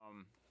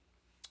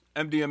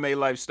MDMA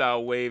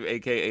Lifestyle Wave,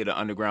 aka the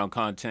Underground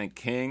Content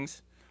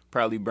Kings,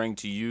 proudly bring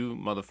to you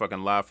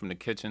motherfucking live from the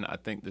kitchen. I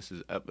think this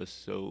is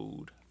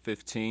episode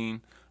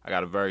 15. I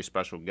got a very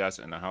special guest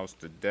in the house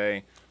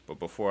today. But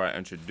before I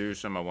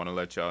introduce him, I want to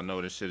let y'all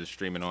know this shit is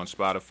streaming on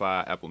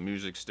Spotify, Apple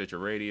Music, Stitcher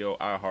Radio,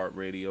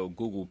 iHeartRadio,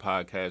 Google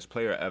Podcasts,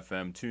 Player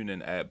FM,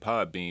 TuneIn app,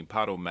 Podbean,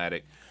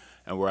 Podomatic,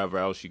 and wherever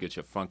else you get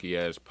your funky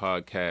ass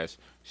podcasts.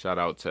 Shout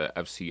out to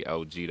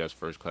FCLG, that's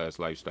First Class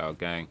Lifestyle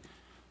Gang.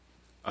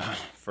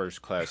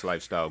 First Class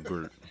Lifestyle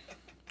Group.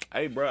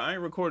 Hey, bro, I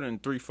ain't recording in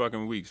 3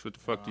 fucking weeks. What the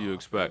fuck do you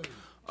expect?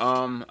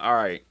 All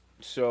right.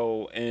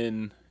 So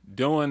in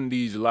doing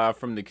these live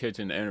from the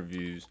kitchen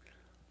interviews,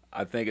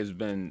 I think it's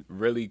been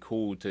really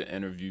cool to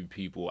interview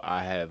people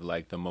I have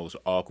like the most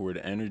awkward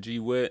energy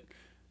with,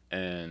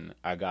 and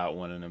I got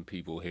one of them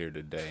people here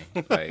today.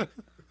 Like,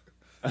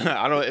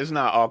 it's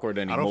not awkward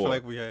anymore. I don't feel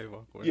like we have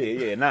awkward.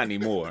 Yeah, not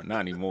anymore.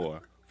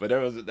 But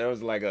there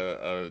was like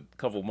a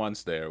couple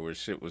months there where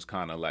shit was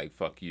kind of like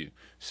fuck you.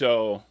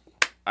 So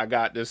I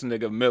got this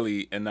nigga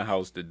Millie in the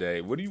house today.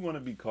 What do you want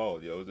to be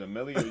called, yo? Is it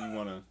Millie or you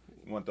want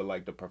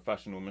the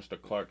professional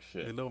Mr. Clark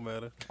shit? It don't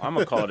matter. I'm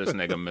gonna call this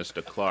nigga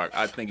Mr. Clark.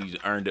 I think he's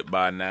earned it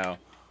by now.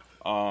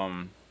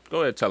 Go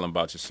ahead, tell him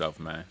about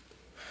yourself, man.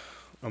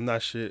 I'm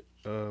not shit,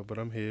 but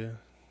I'm here.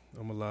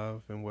 I'm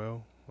alive and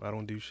well. I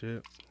don't do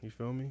shit. You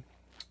feel me?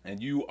 And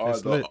you are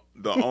the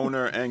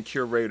owner and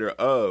curator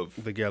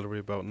of The Gallery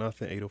About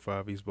Nothing,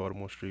 805 East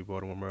Baltimore Street,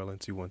 Baltimore,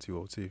 Maryland,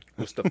 21202.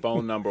 What's the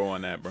phone number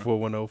on that, bro?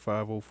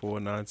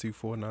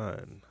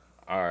 410-504-9249.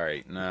 All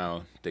right,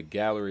 now The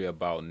Gallery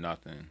About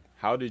Nothing.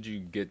 How did you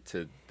get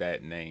to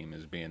that name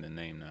as being the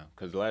name now?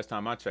 Because the last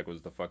time I checked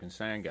was the fucking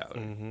Sand Gallery.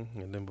 Mm-hmm.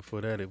 And then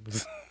before that, it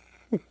was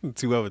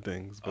 2 other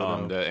things.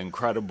 But, the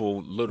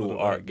Incredible Little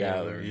Art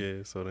Gallery.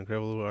 Yeah, so the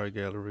Incredible Little Art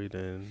Gallery,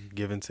 then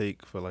Give and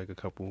Take for like a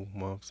couple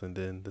months, and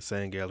then the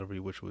Sand Gallery,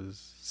 which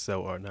was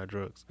Sell Art, Not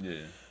Drugs.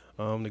 Yeah.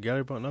 The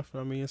Gallery About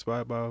Nothing, I mean,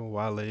 inspired by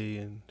Wale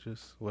and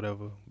just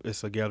whatever.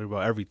 It's a gallery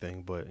about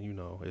everything, but, you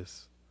know,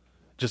 it's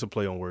just a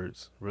play on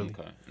words, really.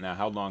 Okay. Now,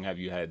 how long have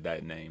you had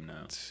that name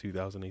now?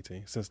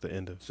 2018, since the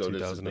end of so 2018.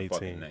 So this is the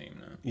fucking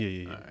name now?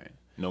 Yeah. All right.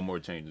 No more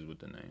changes with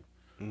the name?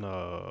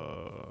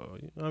 No,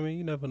 I mean,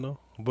 you never know.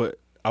 But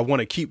I want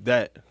to keep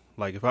that.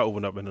 Like, if I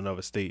open up in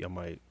another state, I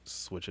might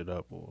switch it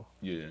up or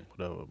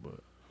whatever.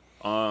 But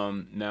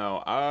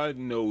now, I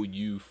know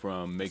you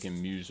from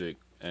making music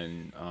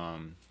and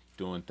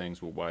doing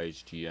things with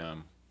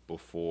YHGM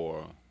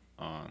before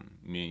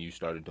me and you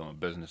started doing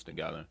business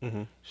together.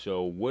 Mm-hmm.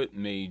 So what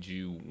made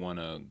you want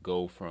to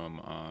go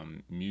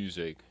from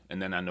music, and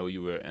then I know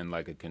you were in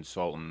like a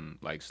consultant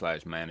like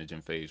 /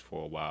 managing phase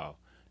for a while,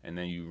 and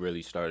then you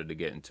really started to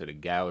get into the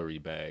gallery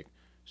bag.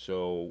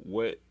 So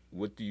what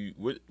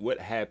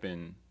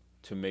happened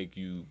to make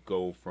you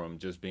go from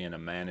just being a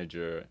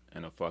manager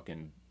and a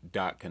fucking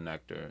dot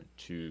connector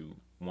to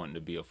wanting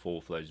to be a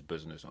full-fledged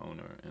business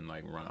owner and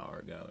like run an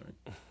art gallery?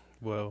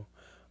 Well,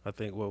 I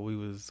think what we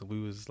was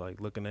like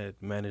looking at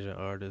managing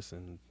artists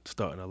and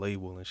starting a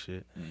label and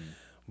shit. Mm.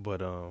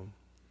 But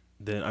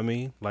then I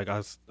mean, like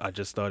I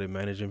just started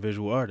managing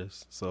visual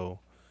artists. So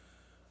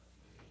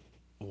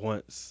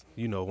once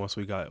we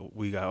got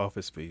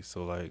office space.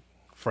 So like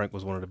Frank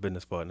was one of the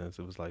business partners.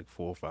 It was like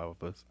 4 or 5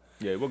 of us.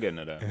 Yeah, we'll get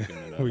into that.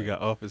 We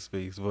got office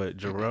space, but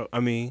Jerome, I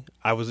mean,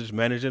 I was just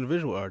managing a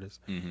visual artist.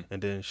 Mm-hmm. And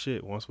then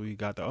shit, once we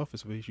got the office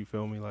space, you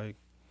feel me, like,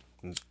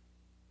 and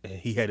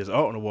he had his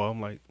art on the wall.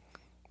 I'm like,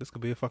 this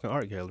could be a fucking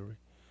art gallery.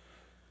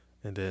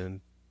 And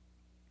then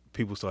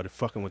people started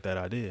fucking with that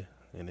idea,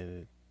 and then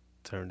it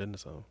turned into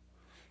something.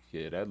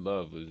 Yeah, that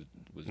love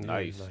was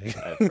nice like,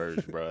 at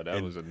first, bro.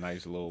 That was a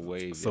nice little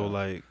wave. So yo.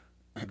 like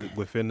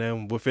within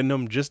them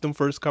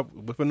first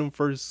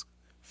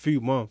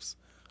few months,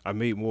 I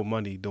made more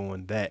money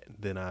doing that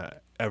than I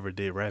ever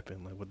did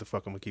rapping. Like, what the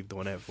fuck I'm gonna keep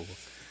doing that for?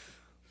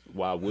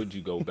 Why would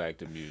you go back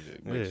to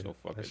music? Makes no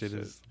fucking that shit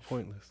sense. is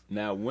pointless.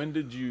 Now, what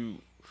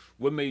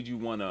made you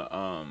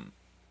wanna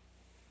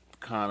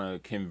kind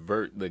of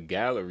convert the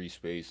gallery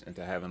space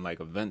into having like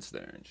events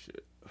there and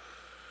shit?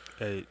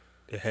 It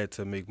had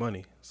to make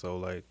money. So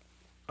like,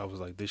 I was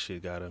like, this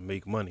shit gotta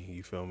make money.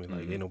 You feel me?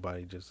 Like, ain't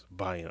nobody just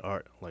buying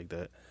art like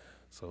that.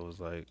 So it was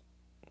like,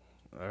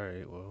 all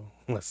right, well,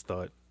 let's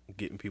start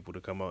getting people to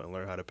come out and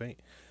learn how to paint.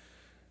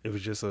 It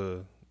was just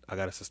I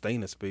gotta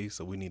sustain the space,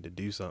 so we need to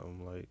do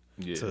something like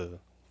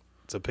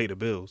to pay the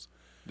bills.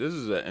 This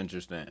is an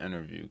interesting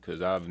interview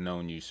because I've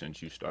known you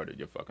since you started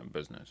your fucking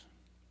business.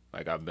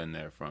 Like, I've been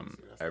there from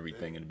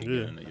everything in the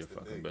beginning of your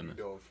fucking business.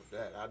 You know him from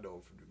that. I know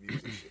him from the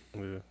music shit.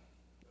 Yeah.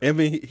 I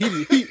mean,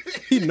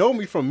 he know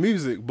me from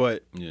music,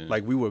 but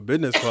like, we were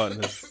business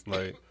partners.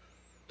 Like,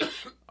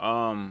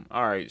 all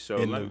right, so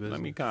let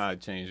me kind of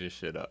change this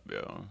shit up,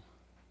 yo.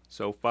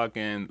 So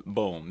fucking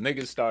boom,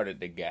 niggas started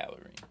the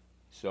gallery.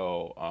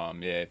 So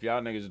if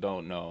y'all niggas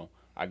don't know,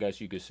 I guess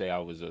you could say I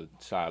was a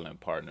silent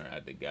partner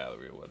at the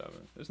gallery or whatever.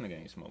 This nigga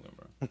ain't smoking,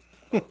 bro.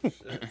 Oh,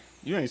 shit.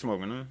 You ain't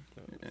smoking, huh?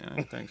 Yeah, I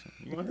ain't think so.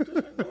 You want to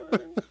hit this?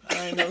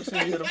 I ain't never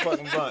seen you hit a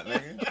fucking blunt,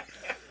 nigga.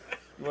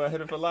 You want to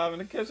hit it for live in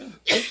the kitchen?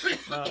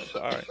 No,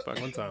 all right. Fuck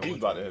it. One time. He's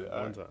about to hit it. All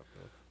One right. time.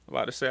 I'm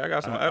about to say I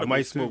got some I edibles,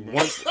 might smoke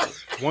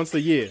too. once a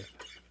year.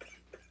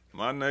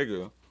 My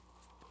nigga.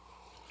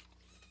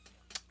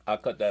 I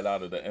cut that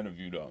out of the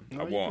interview though.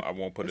 No, I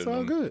won't put It's it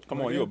all in. good. Come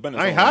on, Like, you a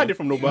business I ain't owner, hiding man. it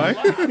from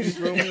nobody. You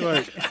feel me?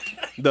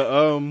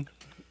 Like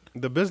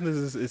the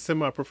business is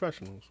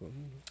semi-professional. So.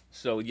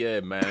 So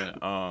yeah,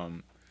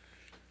 man.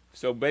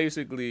 So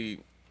basically,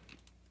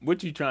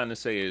 what you trying to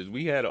say is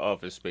we had an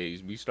office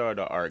space. We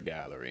started an art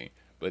gallery,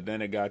 but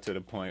then it got to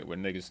the point where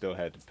niggas still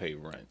had to pay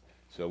rent.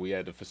 So we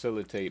had to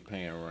facilitate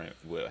paying rent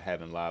with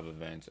having live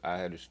events. I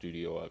had a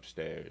studio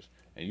upstairs,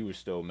 and you were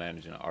still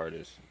managing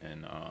artists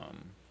and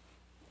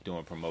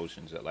doing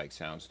promotions at like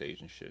Soundstage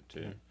and shit too.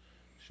 Mm.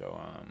 So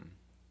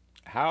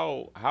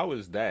how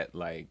is that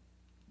like?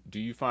 Do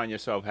you find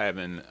yourself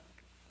having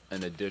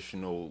an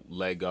additional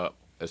leg up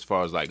as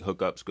far as like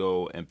hookups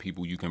go and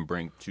people you can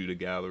bring to the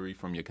gallery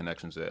from your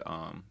connections at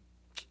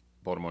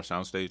Baltimore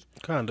Soundstage?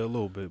 Kinda a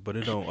little bit, but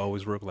it don't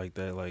always work like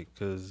that. Like,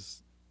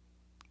 cause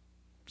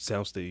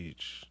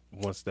Soundstage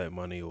wants that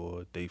money,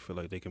 or they feel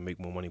like they can make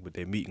more money with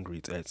their meet and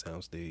greets at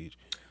Soundstage,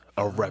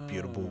 a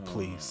reputable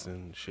place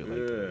and shit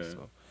like that. Yeah.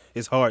 So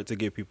it's hard to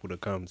get people to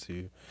come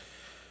to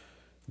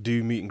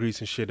do meet and greets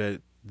and shit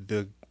at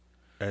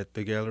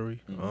the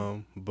gallery.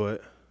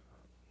 But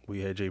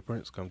we had Jay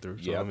Prince come through.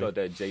 So, Yeah, I mean, thought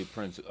that Jay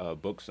Prince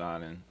book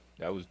signing,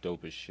 that was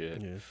dope as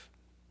shit.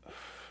 yeah.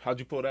 How'd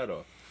you pull that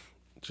off?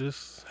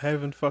 Just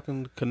having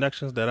fucking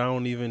connections that I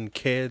don't even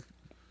care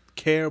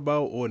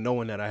about, or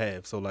knowing that I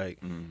have. So like,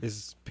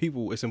 it's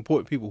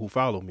important people who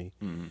follow me,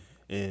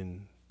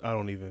 and I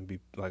don't even be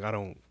like, I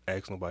don't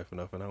ask nobody for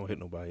nothing. I don't hit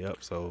nobody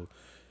up. So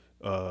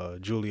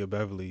Julia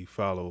Beverly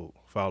followed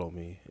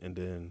me, and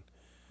then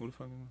Who the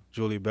fuck am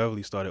Julia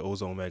Beverly started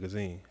Ozone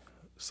Magazine.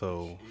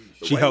 So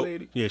The she white helped.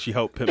 lady? Yeah, she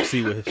helped Pimp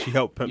C with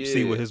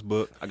C with his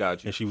book. I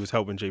got you. And she was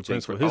helping Jay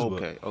Prince with his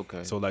book.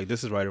 Okay. So like,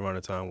 this is right around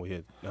the time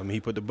where he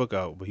put the book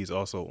out, but he's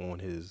also on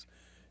his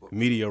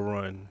media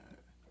run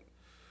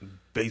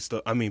based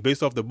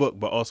off the book,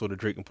 but also the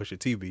Drake and Pusha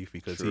T beef,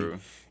 because True.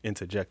 he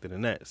interjected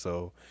in that.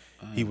 So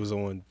he was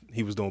doing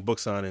book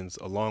signings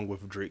along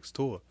with Drake's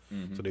tour.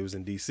 So they was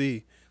in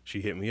DC. She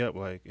hit me up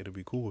like, it'd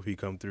be cool if he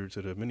come through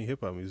to the Mini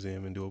Hip Hop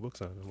Museum and do a book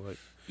signing. I'm like,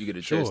 You get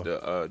a Sure. chance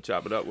to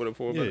chop it up with her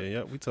for a minute?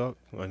 yeah, we talked,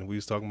 and we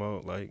was talking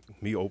about like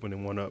me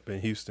opening one up in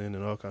Houston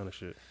and all kind of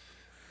shit.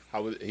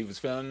 He was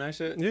feeling that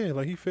shit? Yeah,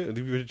 like you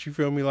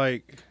feel me?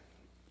 Like,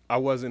 I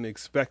wasn't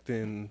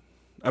expecting.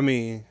 I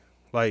mean,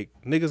 like,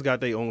 niggas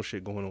got their own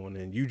shit going on,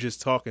 and you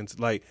just talking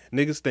to, like,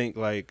 niggas think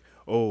like,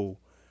 oh,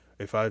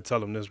 if I tell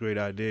them this great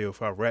idea,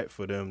 if I rap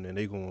for them, then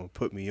they gonna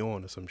put me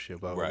on or some shit,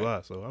 blah blah Right.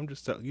 blah. So I'm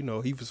just telling,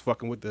 he was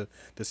fucking with the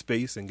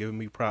space and giving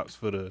me props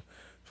for the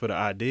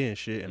idea and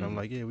shit, and I'm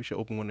like, yeah, we should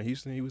open one in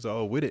Houston. He was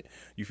all with it,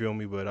 you feel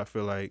me? But I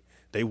feel like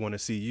they want to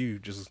see you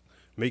just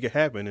make it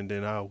happen, and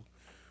then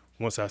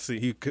once I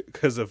see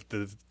because of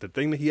the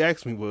thing that he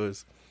asked me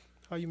was,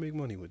 how you make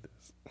money with this?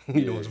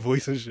 His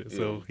voice and shit.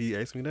 So he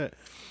asked me that,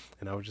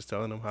 and I was just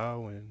telling him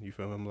how, and you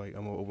feel me? I'm like,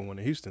 I'm gonna open one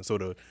in Houston.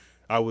 So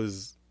I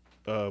was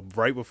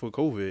right before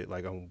COVID,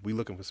 like, we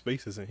looking for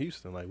spaces in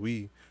Houston, like,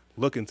 we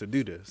looking to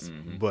do this,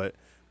 but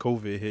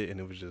COVID hit, and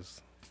it was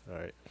just, all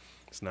right,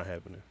 it's not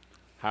happening.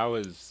 How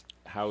has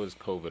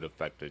COVID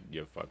affected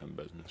your fucking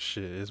business?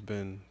 Shit, it's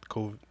been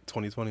COVID.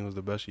 2020 was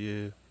the best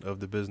year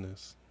of the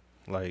business.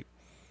 Like,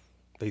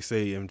 they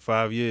say in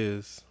 5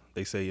 years,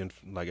 as an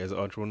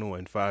entrepreneur,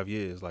 in 5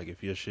 years, like,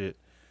 if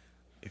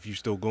you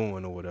still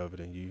going or whatever,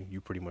 then you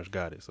pretty much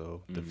got it.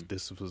 So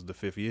this was the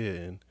 5th year,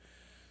 and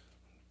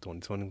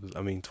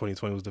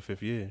 2020 was the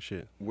 5th year and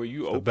shit. Were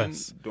you The open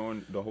best.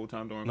 during the whole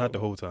time during Not COVID? the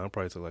whole time. I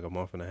probably took like a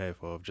month and a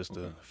half off just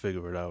to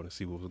figure it out and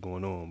see what was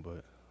going on.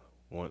 But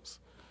once,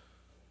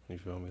 you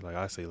feel me? Like,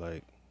 I say,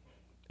 like,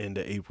 end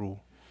of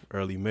April,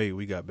 early May,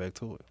 we got back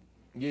to it.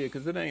 Yeah,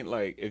 because it ain't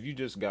like, if you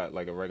just got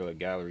like a regular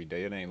gallery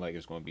day, it ain't like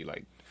it's going to be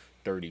like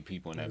 30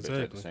 people in that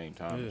bitch at the same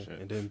time and Yeah. shit.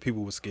 And then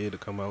people were scared to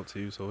come out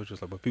too, so it's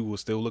just like, but people were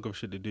still looking for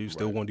shit to do,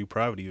 still Right. want to do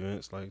private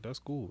events. Like, that's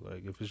cool.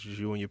 Like, if it's just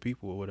you and your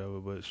people or whatever.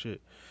 But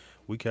shit,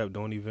 we kept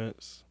doing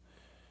events,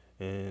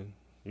 and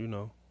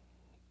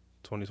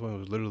 2020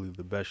 was literally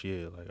the best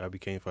year. Like, I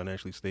became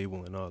financially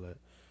stable and all that,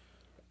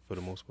 for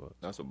the most part.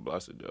 That's a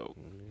blessed joke.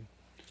 And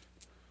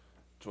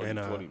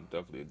 2020 was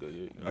definitely a good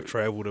year. I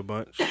traveled a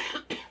bunch.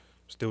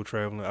 Still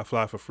traveling. I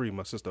fly for free.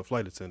 My sister a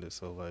flight attendant,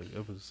 so like,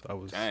 I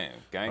was Damn, I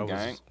gang.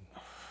 was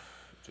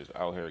Just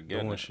out here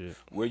getting doing it. shit.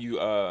 Where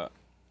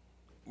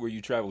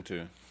you travel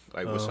to?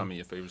 Like, what's some of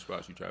your favorite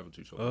spots you travel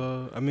to?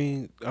 So I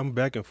mean, I'm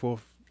back and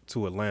forth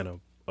to Atlanta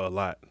a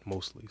lot,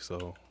 mostly.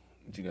 So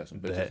you got some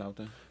bitches that- out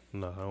there?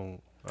 no, I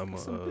don't. I'm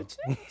Some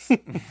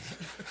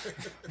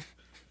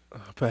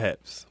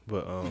perhaps,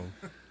 but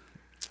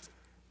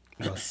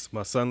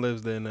my son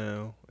lives there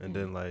now, and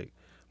then like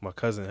my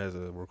cousin has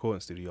a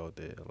recording studio out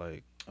there,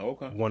 like Oh,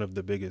 okay. one of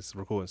the biggest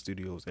recording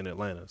studios in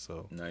Atlanta.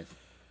 So Nice.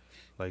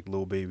 like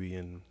Lil Baby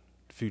and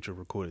Future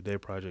recorded their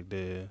project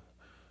there.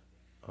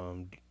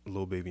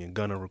 Lil Baby and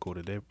Gunna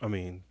recorded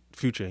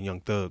Future and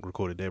Young Thug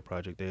recorded their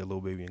project there.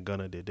 Lil Baby and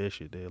Gunna did their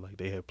shit there. Like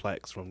they had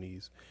plaques from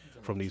these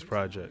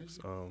projects.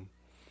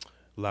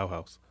 Loud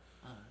House,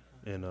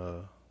 and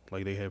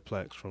like they had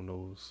plaques from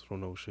those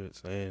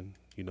shits, and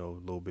you know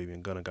Lil Baby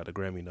and Gunna got the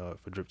Grammy nod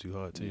for Drip Too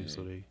Hard too. Yeah.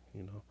 So they,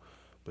 you know,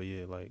 but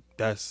yeah, like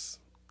that's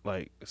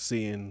like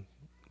seeing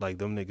like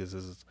them niggas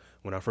is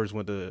when I first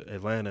went to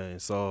Atlanta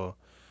and saw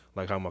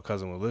like how my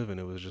cousin was living.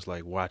 It was just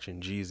like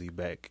watching Jeezy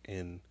back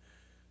in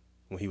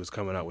when he was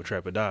coming out with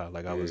Trap or Die.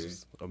 Like I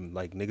was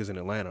like niggas in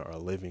Atlanta are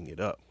living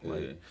it up.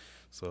 Like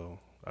so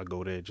I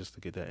go there just to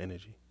get that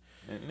energy.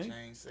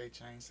 Chain say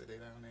they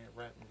down there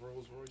rapping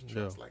Rolls Royce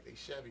trucks like they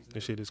Chevys.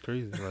 This shit is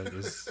crazy. Like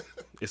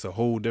it's a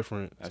whole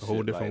different like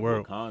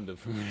world. Wakanda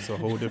for me. It's a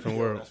whole different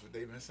world. That's what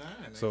they've been signing.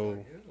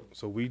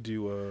 So we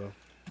do.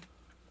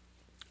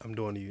 I'm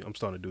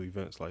starting to do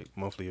events like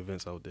monthly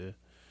events out there.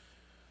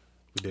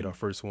 We did our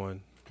first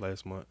one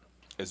last month.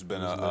 It's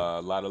been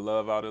a lot of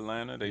love out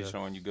Atlanta. They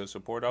showing you good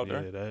support out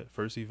there. Yeah, that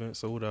first event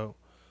sold out.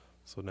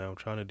 So now I'm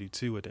trying to do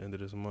 2 at the end of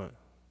this month.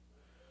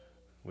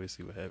 We'll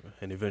see what happens,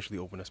 and eventually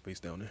open that space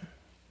down there.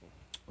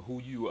 Who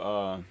you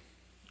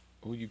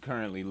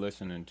currently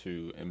listening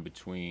to in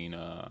between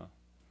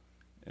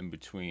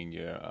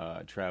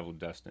your travel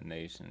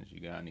destinations? You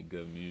got any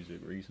good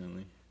music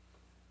recently?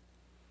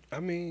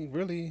 I mean,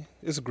 really,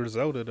 it's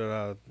Griselda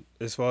that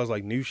as far as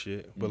like new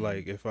shit. But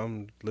like if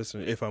I'm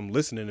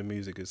listening to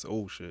music, it's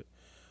old shit.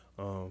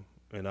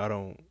 And I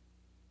don't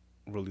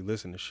really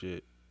listen to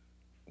shit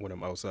when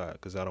I'm outside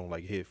because I don't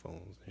like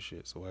headphones and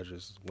shit. So I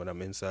just when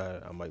I'm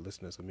inside, I might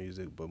listen to some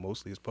music, but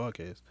mostly it's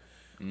podcasts.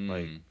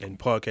 Like and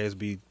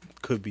podcasts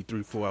could be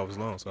 3-4 hours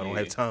long, so I don't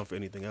have time for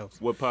anything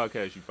else. What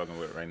podcast you fucking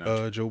with right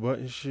now? Joe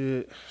Budden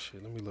shit.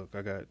 Let me look.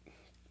 I got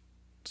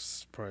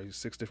probably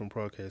 6 different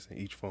podcasts in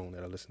each phone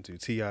that I listen to.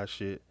 T.I.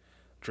 shit,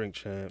 Drink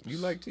Champs. You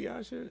like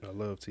T.I. shit? I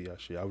love T.I.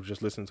 shit. I was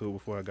just listening to it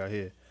before I got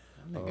here.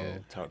 That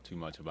nigga talk too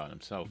much about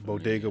himself.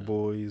 Bodega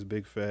Boys,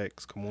 Big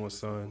Facts, Come On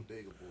Son,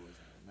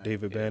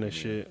 David Banner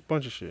shit,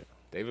 bunch of shit.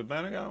 David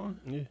Banner got one?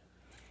 Yeah.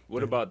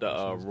 What about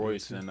the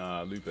Royce and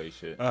Lupe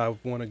shit? I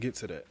want to get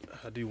to that.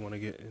 I do want to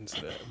get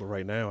into that. But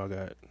right now I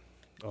got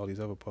all these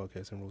other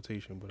podcasts in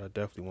rotation, but I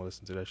definitely want to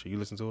listen to that shit. You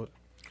listen to it?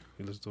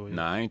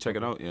 Nah, I ain't check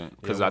it out yet.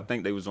 Because I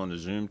think they was on the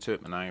Zoom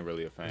tip, and I ain't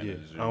really a fan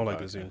of the Zoom. I don't like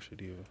the Zoom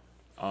shit either.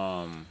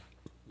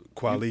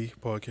 Quali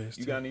podcast.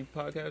 You got any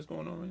podcasts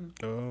going on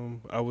right now?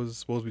 I was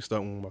supposed to be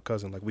starting with my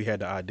cousin. Like we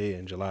had the idea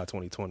in July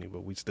 2020,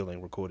 but we still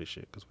ain't recorded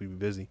shit because we be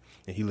busy,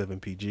 and he live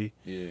in PG.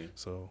 Yeah.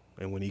 So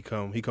and when he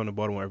come to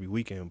Baltimore every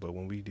weekend. But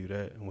when we do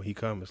that, and when he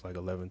come, it's like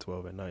 11,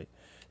 12 at night,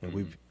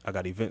 and I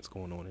got events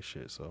going on and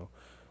shit. So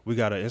we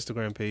got an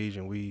Instagram page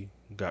and we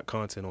got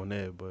content on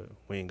there, but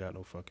we ain't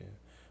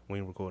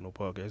recording no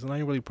podcasts, and I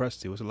ain't really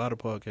pressed to. It's a lot of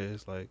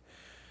podcasts like.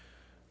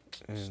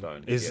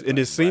 And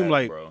it seemed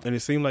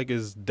like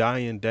it's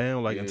dying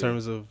down, like in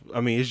terms of, I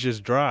mean, it's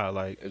just dry,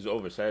 like it's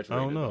oversaturated. I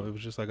don't know. It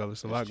was just like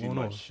it's a lot going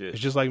on. Shit. It's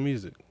just like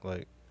music,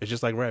 like it's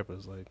just like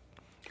rappers, like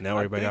now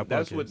everybody got podcasts.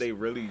 That's what they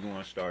really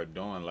gonna start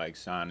doing, like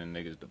signing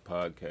niggas to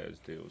podcast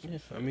deals. Yeah,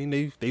 I mean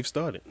they've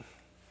started.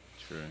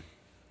 True.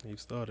 They've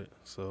started.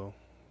 So,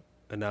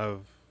 and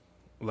I've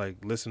like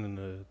listening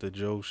to the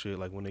Joe shit,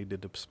 like when they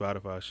did the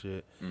Spotify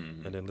shit,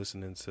 and then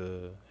listening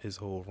to his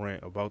whole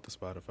rant about the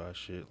Spotify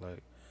shit,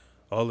 like.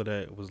 All of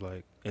that was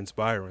like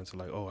inspiring to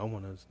like, oh, I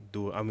want to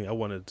do it. I mean, I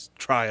want to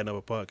try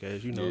another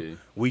podcast. You know,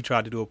 we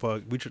tried to do a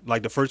podcast.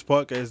 Like the first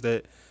podcast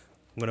that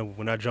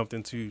when I jumped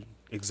into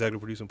executive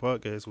producing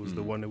podcasts was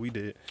the one that we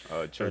did,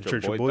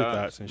 Church of Boy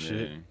Thoughts and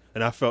shit.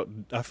 And I felt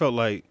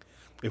like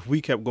if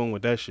we kept going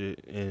with that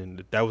shit,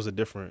 and that was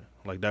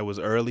that was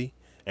early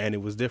and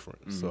it was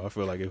different. So I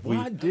feel like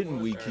why didn't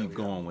we keep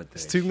going with that?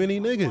 It's too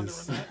many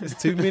niggas.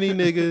 It's too many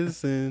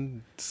niggas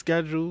and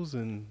schedules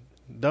and.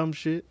 Dumb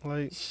shit,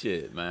 like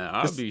shit, man.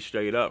 I'll be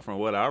straight up. From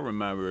what I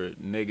remember,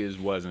 niggas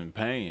wasn't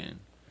paying.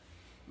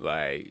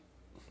 Like,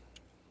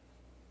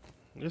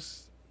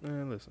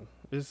 listen,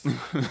 it's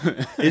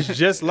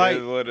just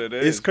like what it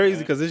is, it's crazy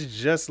because it's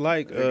just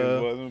like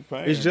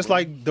it's just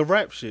like the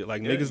rap shit.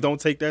 Like niggas don't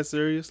take that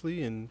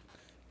seriously and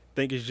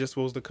think it's just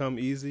supposed to come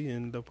easy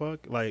in the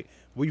park. Like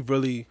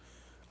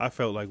I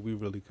felt like we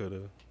really could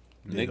have.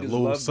 Niggas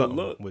love the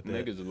look.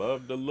 Niggas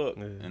love the look,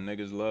 and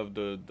niggas love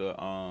the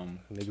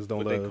niggas don't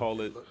what love, they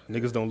call it.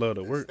 Niggas don't love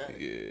the work.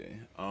 Yeah.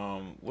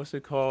 What's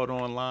it called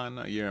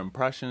online? Your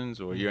impressions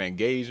or your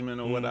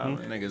engagement or whatever.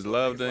 Niggas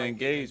love the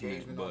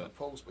engagement, but on the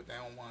post, but they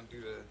don't want to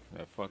do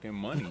that fucking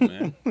money,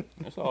 man.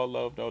 That's all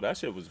love though. That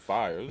shit was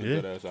fire. It was a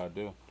good ass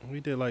idea. We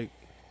did like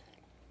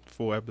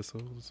 4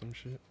 episodes or some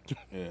shit.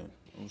 Yeah,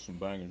 it was some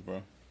bangers,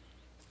 bro.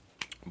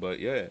 But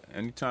yeah,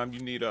 anytime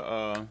you need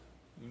a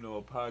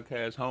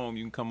podcast home,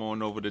 you can come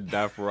on over to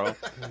Death Row.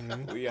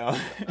 We out.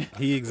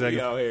 We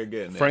out here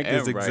getting Frank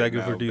is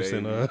executive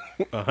producing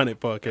 100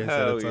 podcasts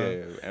at a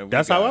time. Yeah.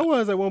 That's how I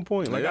was at one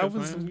point. Like I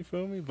was, you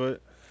feel me?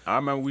 But I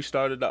remember we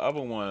started the other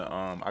one.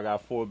 I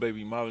got 4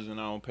 baby mothers and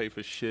I don't pay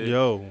for shit.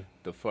 Yo,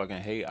 the fucking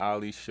Hey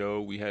Ollie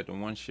show. We had the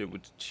one shit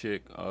with the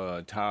chick.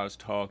 Ty's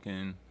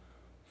talking.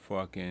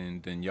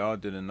 Fucking. Then y'all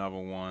did another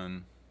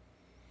one.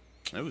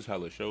 It was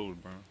hella shows,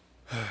 bro.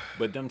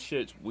 But them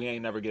shits, we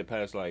ain't never get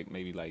past like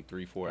maybe like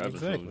 3-4 episodes.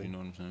 Exactly. You know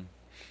what I'm saying?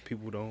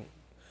 People don't.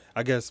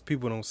 I guess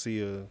people don't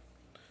see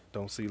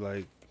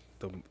like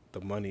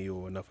the money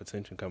or enough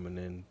attention coming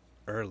in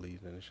early.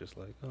 Then it's just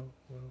like, oh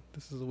well,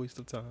 this is a waste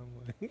of time.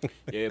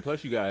 Yeah.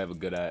 Plus, you gotta have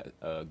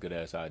a good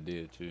ass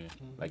idea too.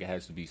 Like it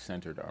has to be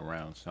centered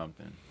around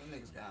something. Them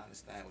niggas gotta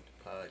understand with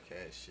the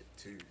podcast shit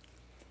too.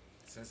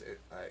 Since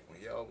it, like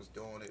when y'all was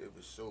doing it, it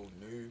was so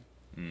new.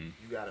 You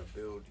gotta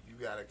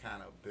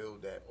kind of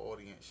build that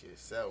audience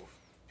yourself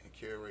and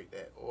curate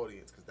that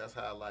audience, because that's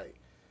how like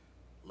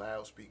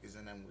loudspeakers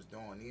and them was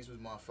doing. These was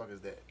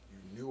motherfuckers that you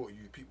knew or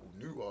people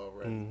knew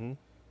already,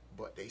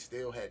 but they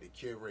still had to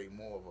curate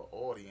more of an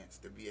audience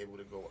to be able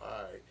to go,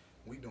 all right,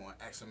 we doing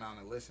X amount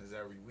of listens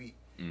every week.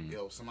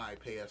 Yo, somebody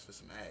pay us for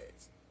some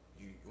ads.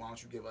 Why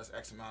don't you give us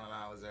X amount of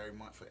dollars every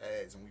month for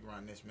ads, and we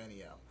run this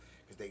many out,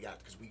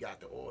 because we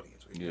got the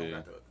audience. If you don't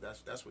got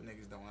that's what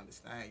niggas don't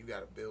understand. You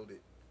gotta build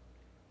it.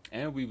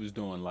 And we was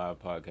doing live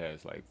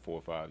podcasts like 4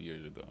 or 5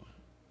 years ago,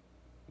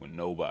 when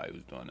nobody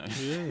was doing that.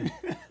 Yeah,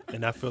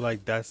 and I feel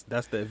like that's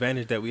the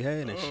advantage that we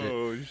had and shit.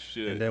 Oh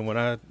shit! And then when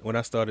I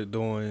started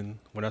doing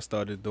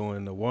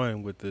the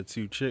one with the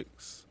two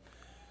chicks,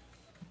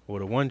 or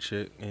the one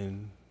chick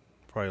in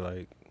probably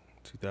like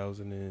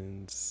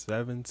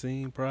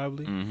 2017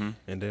 probably,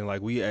 and then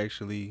like we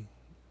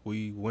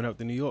went up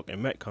to New York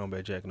and met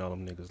Combat Jack and all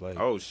them niggas. Like,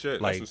 oh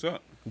shit, like, that's what's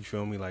up. You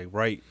feel me? Like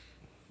right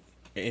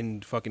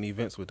in fucking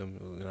events with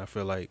them, and I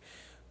feel like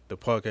the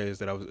podcast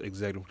that I was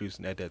executive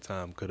producing at that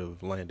time could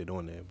have landed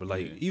on there. But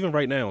like even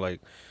right now, like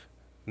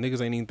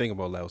niggas ain't even thinking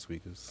about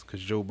loudspeakers,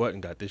 because Joe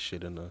Budden got this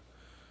shit in the. You know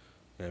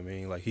what I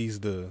mean, like he's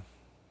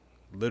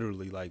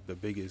literally like the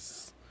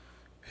biggest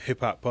hip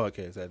hop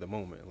podcast at the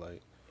moment.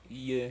 Like,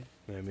 yeah, you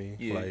know what I mean,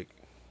 yeah. like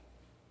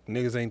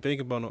niggas ain't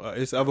thinking about no.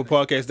 It's other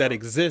podcasts that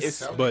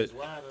exist, but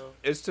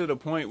it's to the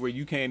point where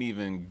you can't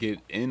even get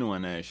in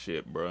on that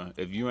shit, bro.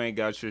 If you ain't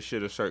got your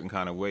shit a certain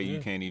kind of way,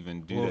 you can't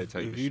even do that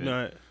type of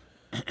shit.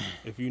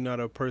 If you're not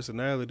a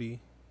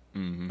personality, I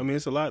mean,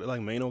 it's a lot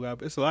like Mano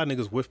got. It's a lot of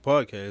niggas with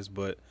podcasts,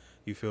 but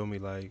you feel me?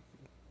 Like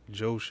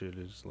Joe shit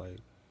is like,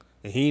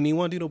 and he didn't even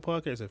want to do no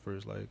podcast at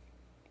first, like,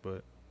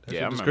 but that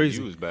shit I was remember crazy.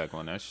 you was back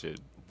on that shit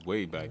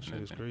way back. That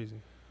shit is crazy.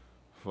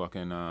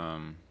 Fucking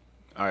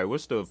All right,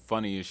 what's the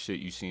funniest shit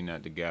you seen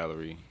at the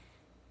gallery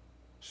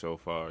so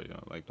far? You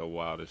know, like the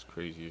wildest,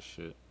 craziest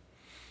shit.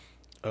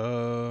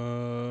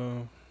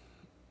 I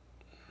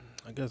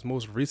guess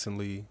most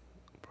recently,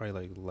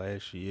 probably like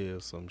last year or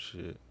some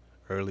shit,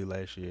 early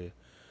last year,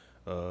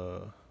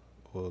 or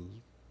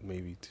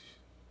maybe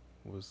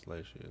was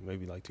last year,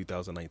 maybe like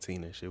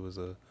 2019ish. It was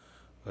a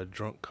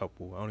drunk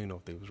couple. I don't even know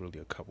if they was really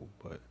a couple,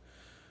 but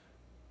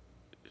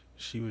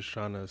she was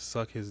trying to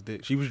suck his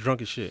dick. She was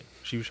drunk as shit.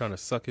 She was trying to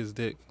suck his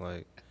dick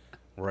like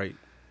right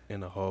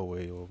in the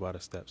hallway or by the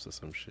steps or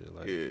some shit.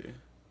 Like,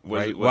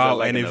 was while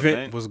like an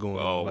event was going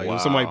on. Like, it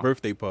was somebody's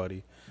birthday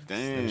party.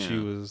 Damn. And she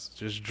was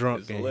just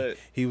drunk, and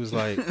he was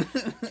like,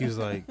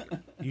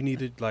 you need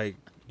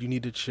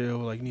to chill,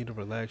 like you need to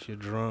relax. You're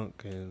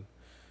drunk, and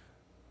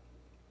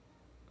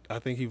I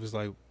think he was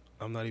like,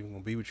 I'm not even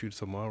gonna be with you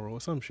tomorrow or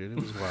some shit. It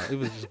was wild. It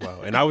was just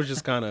wild, and I was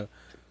just kind of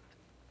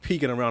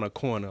peeking around a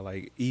corner,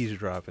 like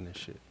eavesdropping and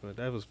shit. But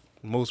that was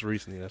most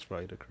recently. That's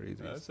probably the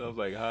craziest. That sounds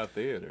like hot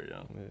theater,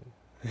 yo. Yeah.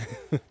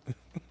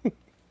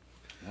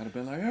 I'd have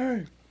been like,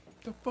 hey,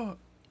 what the fuck?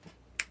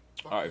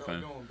 All right,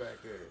 fam. Doing back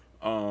there?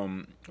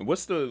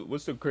 What's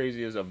the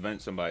craziest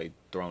event somebody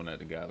thrown at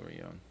the gallery,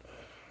 yo?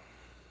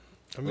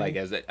 I mean, like,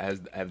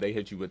 have they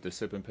hit you with the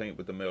sip and paint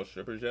with the male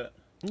strippers yet?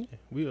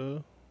 Yeah,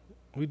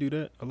 we do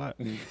that a lot.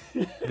 we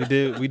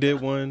did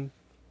one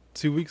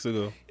 2 weeks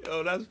ago.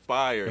 Yo, that's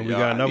fire. And we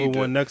got another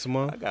one next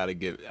month. I gotta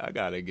get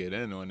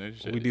in on this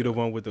shit. We do the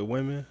one with the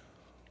women.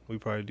 We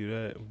probably do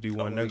that. We do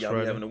one next Friday.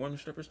 We having the women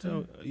strippers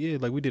too? Yeah,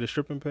 like we did a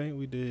strip and paint.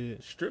 We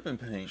did strip and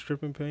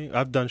paint.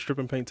 I've done strip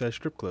and paints at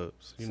strip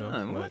clubs. You know,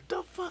 like, what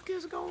the fuck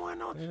is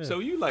going on? Yeah. So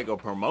you like a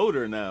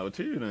promoter now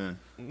too, then?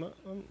 No,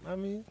 I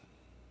mean,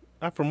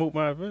 I promote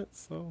my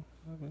events. So,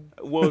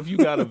 well, if you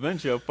got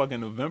events, you're a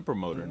fucking event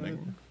promoter,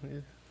 nigga.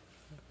 Yeah.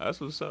 That's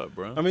what's up,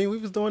 bro. I mean, we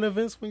was doing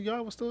events when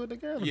y'all was still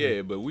together.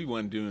 Yeah, but we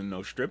wasn't doing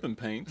no stripping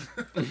paints.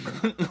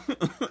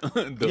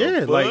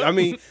 Yeah, like, I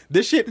mean,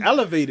 this shit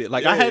elevated.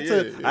 Like, I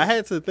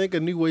had to think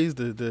of new ways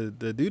to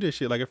do this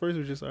shit. Like, at first it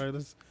was just, all right,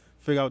 let's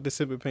figure out this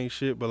sip and paint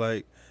shit. But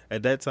like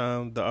at that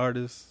time, the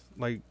artist,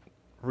 like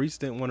Reese,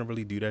 didn't want to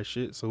really do that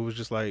shit. So it was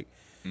just like,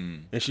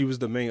 and she was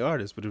the main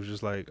artist, but it was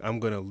just like,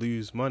 I'm gonna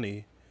lose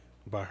money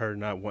by her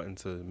not wanting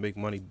to make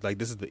money. Like,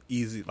 this is the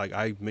easy. Like,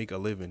 I make a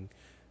living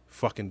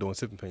fucking doing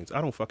sipping paints.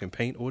 I don't fucking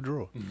paint or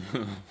draw.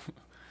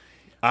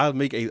 I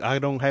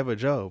don't have a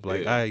job.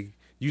 Like, I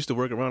used to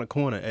work around the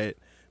corner at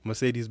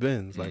Mercedes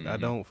Benz. Like, I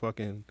don't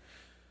fucking,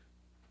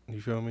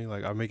 you feel me?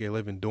 Like, I make a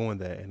living doing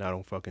that and I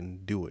don't fucking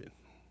do it.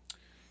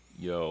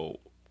 Yo,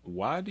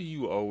 why do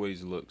you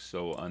always look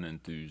so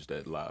unenthused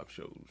at live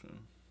shows?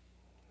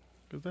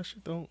 Because that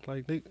shit don't,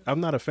 like, I'm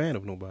not a fan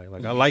of nobody.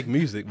 Like, I like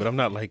music, but I'm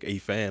not like a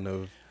fan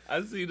of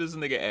I see this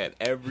nigga at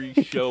every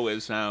show at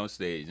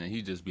Soundstage, and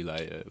he just be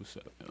like, "Yeah, what's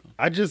up?" Yo?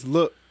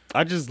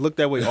 I just look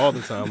that way all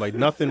the time. Like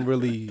nothing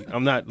really.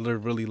 I'm not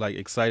really like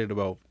excited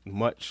about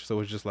much. So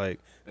it's just like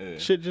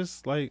shit.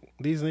 Just like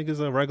these niggas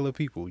are regular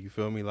people. You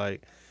feel me?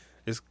 Like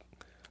it's.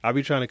 I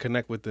be trying to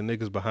connect with the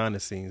niggas behind the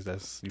scenes.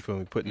 That's, you feel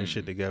me, putting this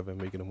shit together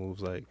and making the moves.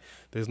 Like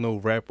there's no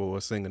rapper or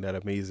singer that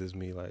amazes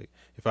me. Like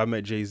if I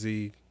met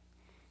Jay-Z,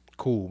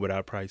 cool, but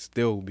I'd probably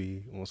still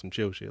be on some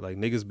chill shit. Like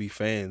niggas be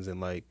fans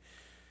and like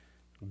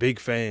big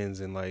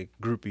fans and like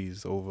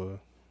groupies over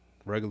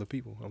regular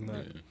people.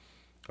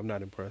 I'm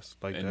not impressed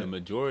like and that. the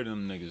majority of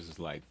them niggas is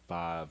like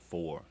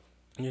 5'4".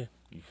 Yeah.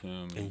 You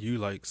feel me? And you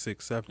like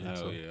 6'7". Hell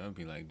So. yeah, I'd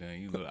be like, damn,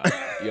 you look.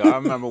 I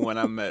remember when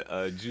I met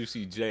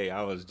Juicy J,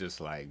 I was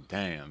just like,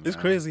 damn. It's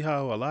man. crazy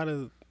how a lot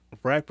of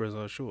rappers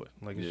are short.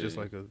 Like it's just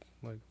like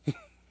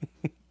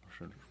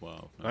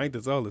Wow. I ain't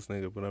the tallest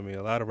nigga, but I mean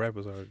a lot of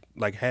rappers are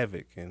like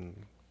Havoc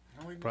and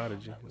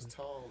Prodigy. I was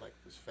tall like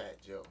this Fat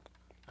Joe.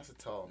 That's a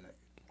tall nigga.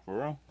 For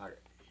real? Like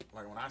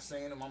when I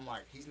seen him, I'm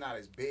like, he's not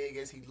as big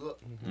as he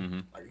looked. Mm-hmm.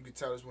 Like you could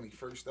tell us when he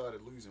first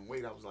started losing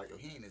weight. I was like, oh,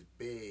 he ain't as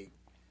big,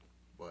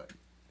 but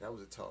that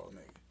was a tall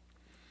nigga.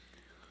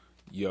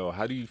 Yo,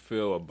 how do you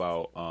feel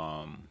about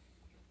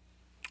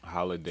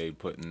Holiday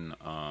putting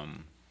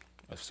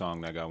a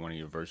song that got one of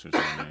your verses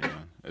on there?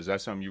 Is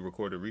that something you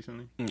recorded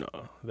recently? No,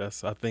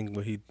 that's I think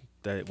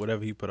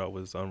whatever he put out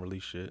was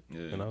unreleased shit,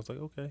 Yeah. and I was like,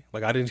 okay,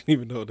 like I didn't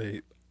even know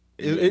that.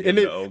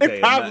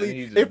 Okay,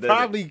 It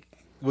probably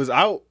was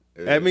out.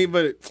 Yeah. I mean,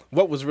 but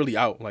what was really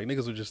out? Like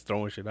niggas were just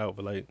throwing shit out,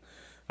 but like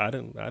I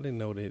didn't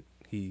know that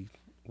he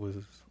was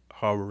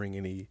harboring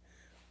any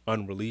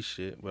unreleased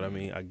shit. But I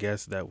mean, I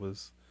guess that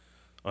was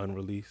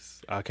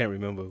unreleased. I can't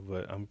remember,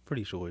 but I'm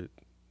pretty sure it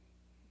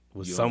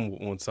was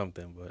on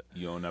something. But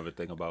You don't ever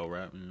think about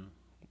rapping?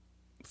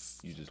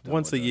 You just done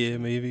once with a that year,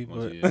 shit? maybe.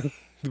 Once a But year.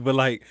 but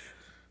like,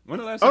 When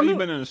the last time you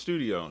been in the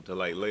studio to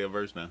like lay a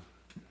verse down?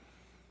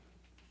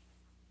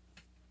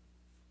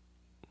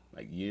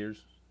 Like years?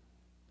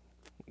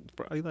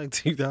 probably like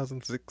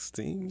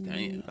 2016.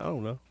 Damn. I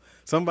don't know.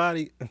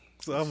 Somebody.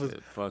 So I was.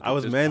 Said, fuck I it,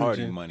 was this party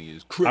managing. money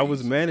is crazy. I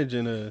was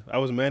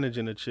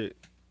managing a chick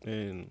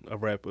and a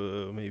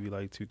rapper maybe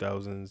like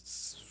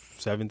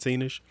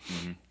 2017ish,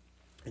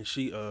 and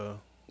she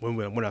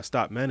when I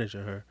stopped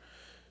managing her,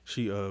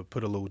 she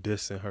put a little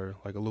diss in her,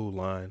 like a little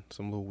line,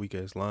 some little weak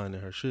ass line in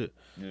her shit,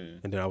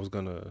 and then I was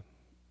gonna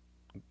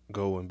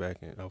go and back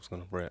and I was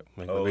gonna rap,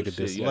 make a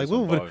diss. yeah, Like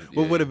some what bars,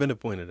 would yeah. have been the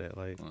point of that?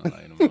 Like,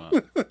 Light 'em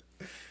up.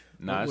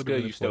 Nah, it's would've good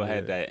been you the still point of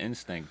had that? that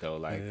instinct though.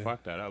 Like, Yeah.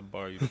 fuck that, I'll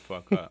bar you the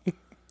fuck up.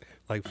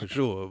 like for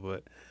sure,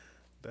 but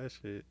that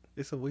shit,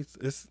 it's a waste.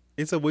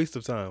 It's a waste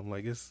of time.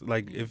 Like it's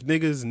like if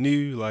niggas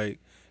knew, like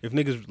if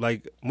niggas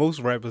like most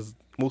rappers,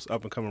 most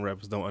up and coming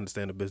rappers don't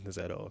understand the business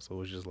at all.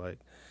 So it's just like,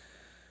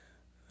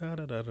 I'm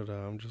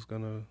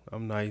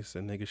nice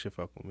and niggas should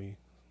fuck with me.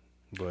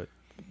 But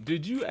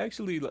Did you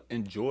actually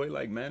enjoy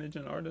like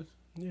managing artists?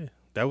 yeah,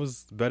 that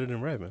was better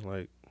than rapping.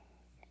 Like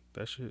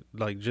that shit,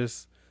 like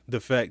just the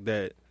fact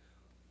that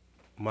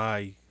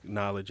my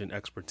knowledge and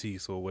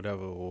expertise or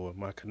whatever, or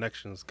my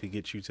connections could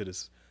get you to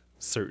this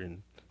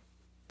certain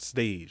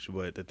stage.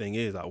 But the thing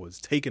is, I was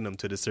taking them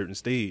to this certain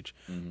stage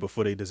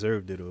before they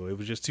deserved it, or it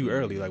was just too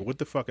early. Like, what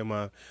the fuck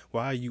why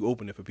are you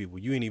opening for people?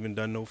 You ain't even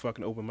done no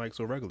fucking open mics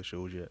or regular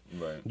shows yet.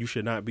 Right. You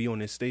should not be on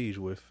this stage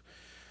with,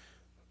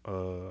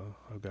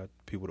 I've got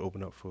people to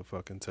open up for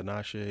fucking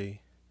Tinashe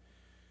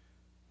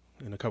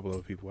and a couple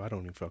other people I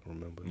don't even fucking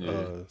remember.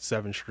 Yeah.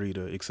 7th Street,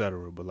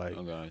 etc. But like,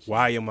 Okay.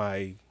 why am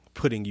I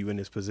putting you in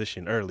this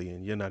position early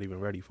and you're not even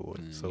ready for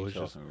it? So you it's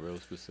just talking real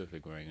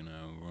specific right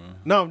now, bro.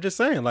 no. I'm just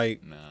saying,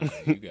 like, Nah,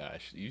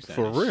 you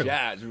For real.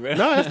 shots, bro.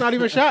 no, it's not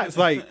even shots.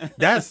 Like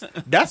that's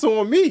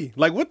on me.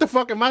 Like, what the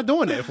fuck am I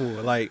doing that for?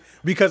 Like,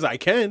 because I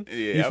can. Yeah,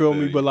 you I feel feel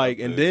me? you, But like,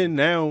 I and feel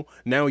then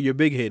now you're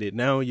big headed.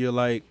 Now you're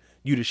like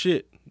you the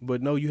shit.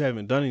 But no, you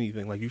haven't done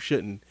anything. Like, you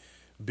shouldn't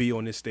be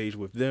on this stage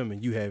with them,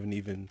 and you haven't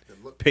even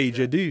paid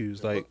your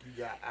dues. Like,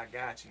 you got, I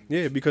got you.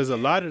 yeah, because a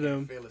lot of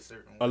them,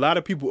 a lot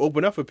of people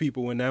open up for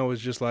people, and now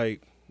it's just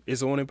like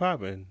it's on and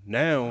popping.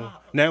 Now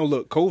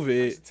look, I COVID.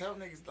 used to tell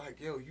niggas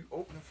like, yo, you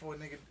opening for a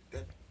nigga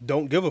that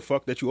Don't give a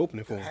fuck that you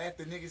opening for 'em. half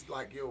the niggas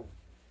like, yo.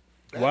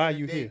 Back Why in the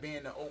you day, here?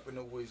 Being the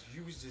opener was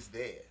you was just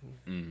there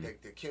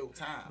to kill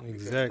time.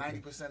 Exactly.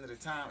 Because 90% of the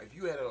time, if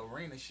you had an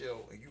arena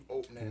show and you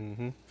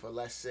opening for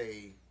let's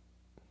say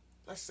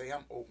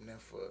I'm opening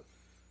for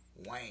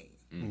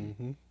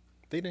Wayne.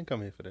 They didn't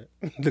come here for that.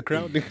 The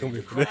crowd didn't come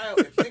here for that. Crowd,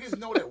 if niggas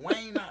know that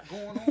Wayne not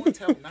going on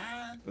till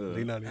 9,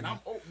 They not even. and I'm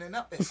opening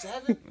up at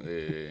 7,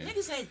 Yeah.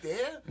 niggas ain't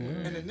there,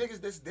 and the niggas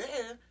that's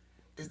there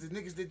is the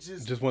niggas that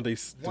just Want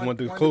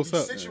to be close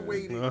up.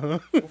 situated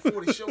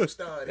before the show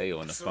started. They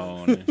on the So,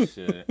 phone and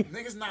shit.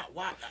 Niggas not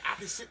watch. I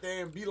can sit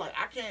there and be like,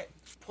 I can't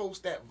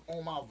post that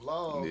on my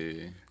vlog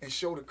Yeah. and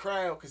show the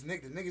crowd because the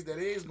niggas that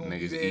is gonna be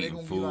Niggas there, they eating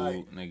gonna food. be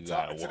like Niggas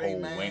got talking a to they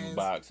whole wing mans.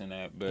 box in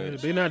that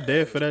bitch. They're not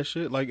there for that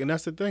shit. Like, and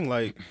that's the thing.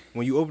 Like,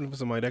 when you open for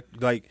somebody,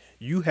 that like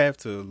you have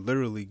to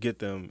literally get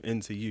them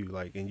into you.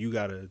 Like, and you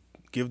gotta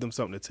give them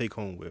something to take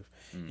home with.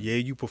 Yeah,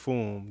 you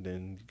perform,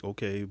 then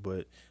okay,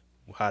 but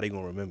how they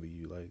gonna remember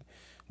you? Like,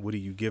 what are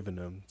you giving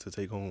them to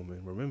take home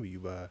and remember you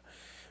by?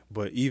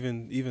 But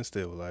even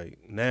still, like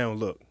now,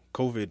 look,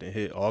 COVID done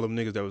hit all them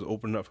niggas that was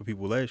opening up for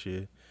people last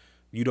year.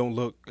 You don't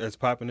look as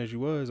popping as you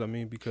was. I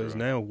mean, because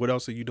now what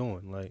else are you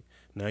doing? Like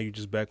now you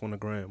just back on the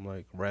gram,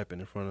 like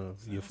rapping in front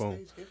of your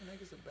phone. Giving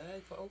niggas a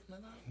bag for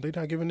opening up? They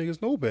not giving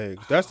niggas no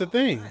bags. That's the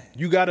thing. Man.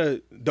 You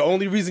gotta. The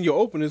only reason you're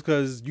open is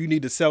because you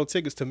need to sell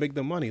tickets to make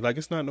the money. Like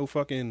it's not no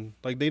fucking.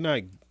 Like they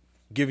not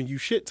giving you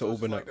shit to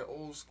open like up. The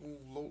old school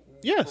local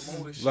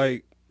yes,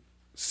 like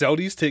sell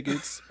these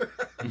tickets,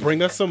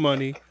 bring us some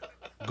money,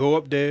 go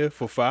up there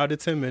for 5 to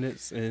 10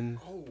 minutes, and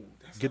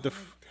get the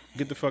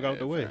fuck out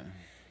the way.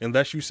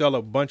 Unless you sell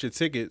a bunch of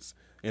tickets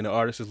and the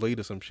artist is late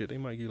or some shit, they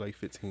might give you like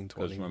 15,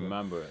 20. Because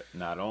remember,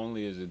 not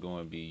only is it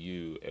going to be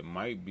you, it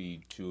might be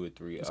 2 or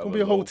 3 it's going to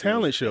be a whole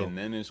talent show. And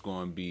then it's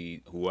going to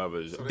be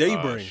whoever's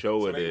bring.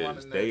 Show it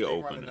is, they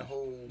open it.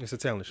 It's a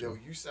talent show. Yo,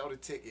 you sell the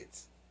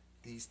tickets.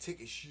 These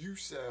tickets you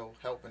sell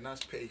helping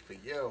us pay for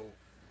yo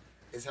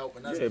is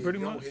helping us get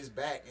yo his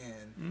back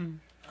end.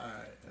 All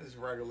right, it's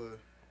regular.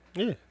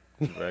 Yeah.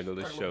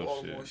 Regular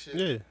show shit.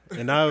 Yeah.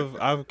 And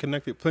I've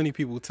connected plenty of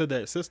people to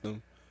that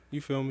system. You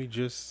feel me?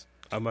 Just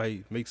I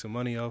might make some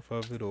money off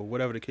of it or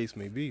whatever the case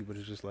may be, but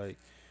it's just like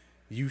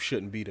you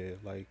shouldn't be there.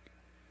 Like,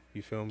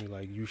 you feel me?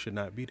 Like you should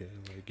not be there.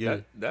 Like, yeah.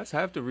 That's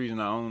half the reason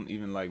I don't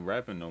even like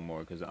rapping no more,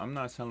 because I'm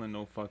not selling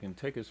no fucking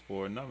tickets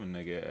for another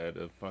nigga at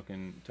a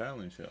fucking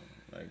talent show.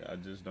 Like I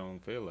just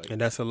don't feel like.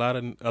 And that's a lot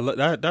of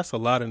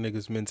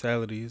niggas'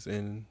 mentalities,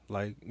 and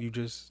like you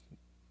just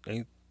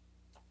ain't.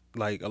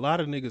 Like a lot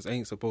of niggas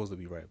ain't supposed to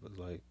be rappers.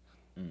 Like,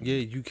 yeah,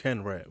 you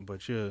can rap,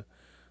 but you're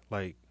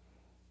like.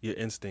 Your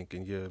instinct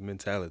and your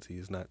mentality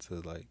is not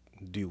to like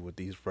do what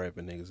these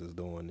rapping niggas is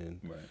doing,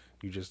 and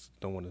you just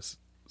don't want to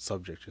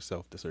subject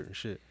yourself to certain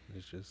shit.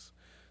 It's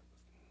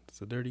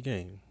a dirty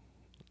game.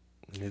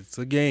 It's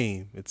a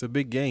game. It's a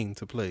big game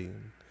to play.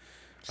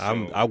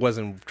 So, I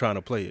wasn't trying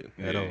to play it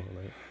at all.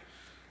 Like,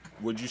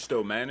 would you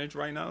still manage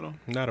right now though?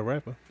 Not a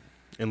rapper,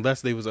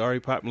 unless they was already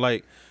popping.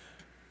 Like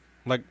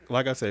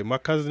I said, my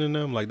cousin and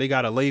them, like they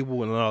got a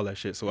label and all that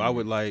shit. So I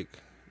would like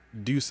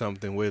do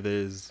something where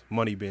there's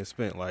money being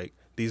spent. Like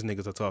these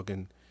niggas are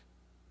talking.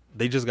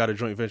 They just got a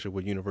joint venture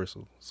with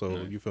Universal.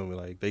 So you feel me?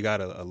 Like they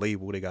got a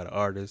label, they got an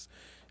artist,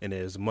 and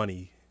there's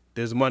money.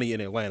 There's money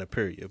in Atlanta,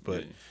 period.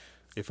 But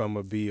if I'm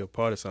gonna be a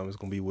part of something, it's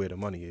gonna be where the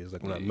money is.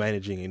 Like I'm not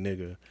managing a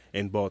nigga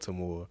in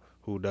Baltimore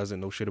who doesn't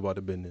know shit about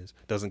the business,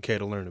 doesn't care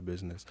to learn the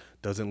business,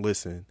 doesn't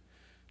listen,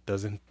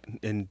 doesn't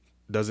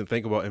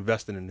think about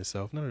investing in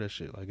itself. None of that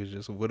shit. Like it's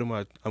just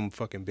I'm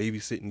fucking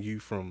babysitting you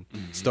from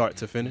start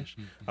to finish.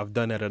 I've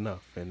done that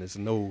enough, and it's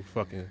no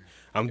fucking.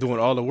 I'm doing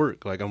all the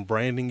work. Like I'm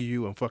branding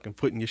you. I'm fucking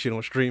putting your shit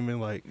on streaming.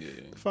 Like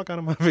the fuck out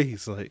of my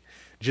face. Like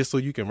just so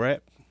you can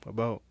rap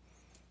about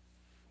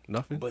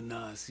nothing. But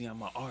nah, see,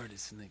 I'm an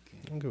artist,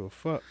 nigga. I don't give a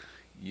fuck.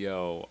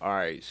 Yo, all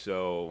right.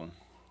 So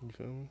you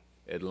feel me?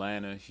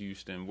 Atlanta,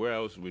 Houston. Where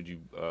else would you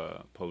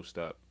post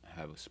up?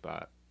 Have a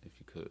spot if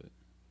you could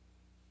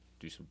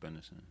do some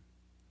business in.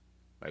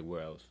 Like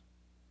where else?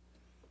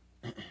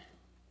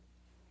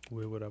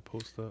 Where would I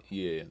post up?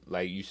 Yeah,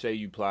 like you say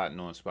you plotting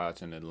on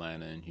spots in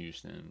Atlanta and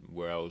Houston.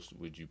 Where else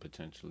would you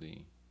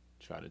potentially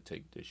try to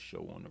take this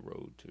show on the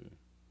road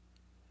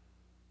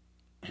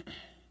to?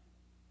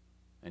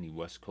 Any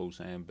West Coast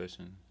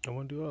ambition? I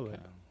want to do all that.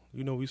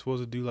 You know, we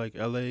supposed to do like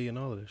LA and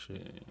all of that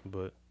shit.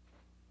 But,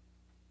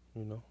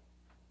 you know,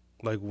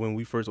 like when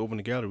we first opened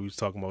the gallery, we was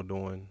talking about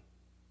doing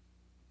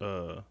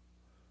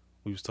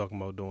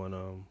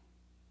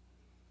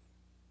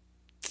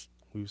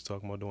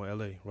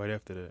LA right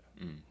after that.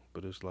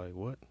 But it's like,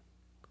 what?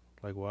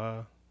 Like,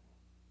 why?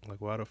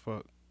 Like, why the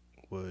fuck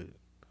would...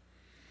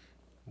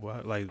 Why?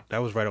 Like, that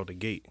was right out the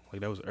gate.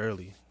 Like, that was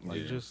early.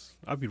 Like,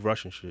 I'd be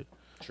rushing shit.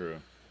 True.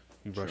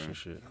 Be rushing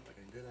shit. Sounds like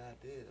a good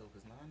idea, though,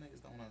 because now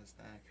niggas don't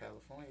understand.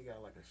 California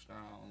got, like, a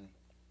strong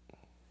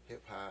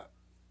hip-hop,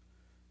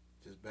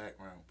 just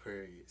background,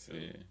 period. So.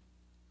 Yeah.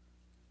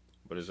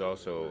 But it's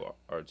also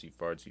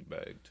artsy-fartsy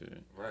bag, too.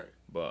 Right.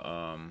 But,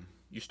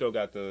 you still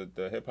got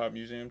the hip-hop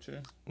museum, too?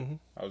 Mm-hmm.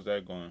 How's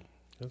that going?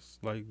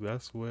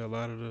 That's where a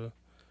lot of the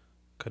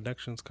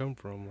connections come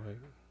from. Like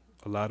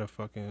a lot of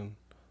fucking,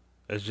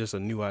 it's just a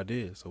new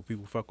idea, so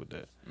people fuck with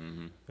that.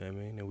 Mm-hmm. You know what I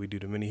mean, and we do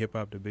the mini hip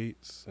hop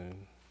debates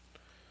and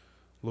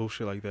little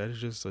shit like that. It's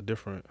just a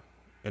different,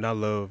 and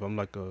I'm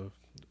like a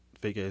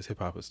fake ass hip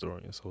hop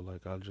historian, so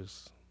like I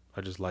just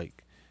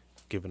like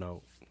giving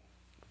out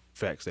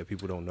facts that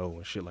people don't know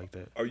and shit like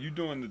that. Are you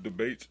doing the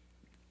debates?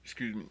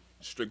 Excuse me,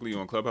 strictly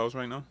on Clubhouse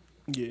right now?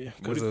 Yeah,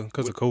 because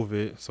of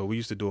COVID. So we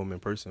used to do them in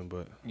person,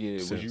 but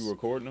was you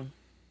recording them?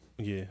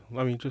 Yeah,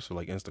 I mean just for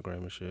like Instagram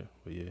and shit.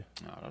 But yeah,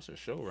 nah, that's a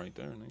show right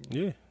there, nigga.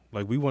 Yeah,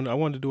 like I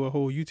wanted to do a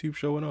whole YouTube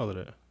show and all of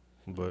that,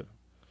 but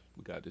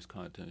we got this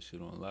content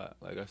shit on lock.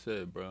 Like I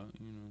said, bro,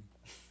 you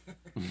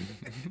know.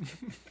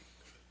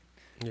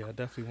 Yeah, I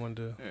definitely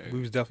wanted to.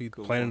 We was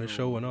definitely planning the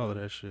show and all of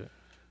that shit.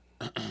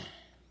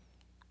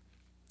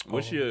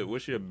 What's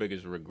your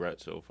biggest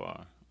regret so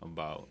far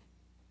about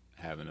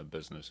having a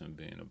business and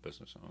being a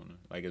business owner?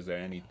 Like, is there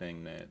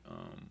anything that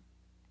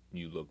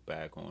you look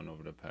back on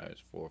over the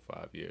past 4 or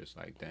 5 years,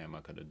 like, damn,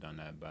 I could have done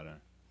that better,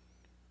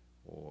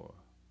 or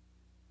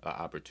an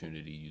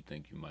opportunity you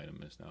think you might have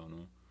missed out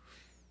on?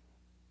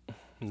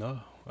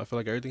 No, I feel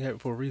like everything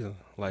happened for a reason.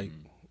 Like,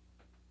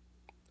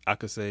 I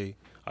could say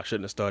I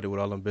shouldn't have started with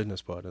all them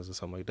business partners or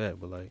something like that,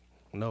 but like,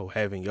 no,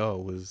 having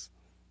y'all was,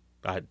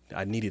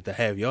 I needed to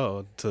have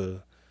y'all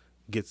to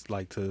get,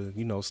 like, to,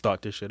 you know,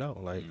 start this shit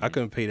out. Like, I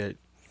couldn't pay that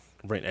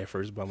rent at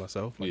first by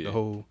myself. Like, the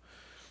whole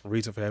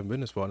reason for having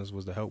business partners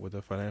was to help with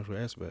the financial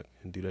aspect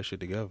and do that shit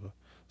together.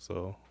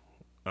 So,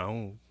 I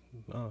don't,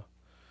 no.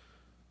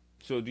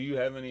 So do you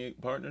have any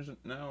partners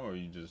now, or are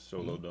you just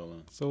solo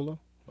doling? Solo.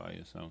 By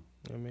yourself?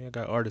 I mean, I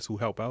got artists who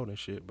help out and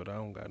shit, but I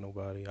don't got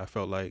nobody. I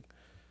felt like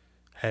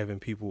having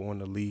people on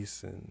the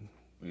lease and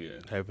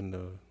having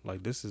to,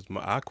 like, this is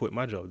I quit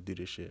my job to do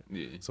this shit.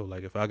 Yeah. So,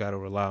 like, if I got to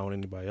rely on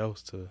anybody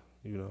else to,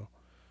 you know.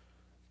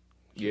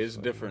 Yeah, it's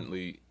different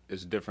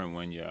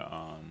when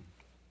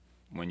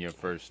you're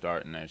first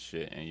starting that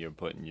shit and you're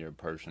putting your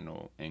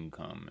personal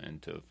income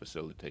into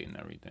facilitating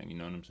everything. You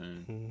know what I'm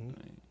saying? Mm-hmm.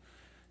 Like,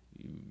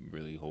 you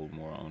really hold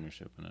more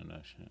ownership in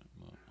that shit.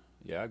 But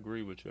yeah, I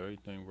agree with you.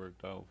 Everything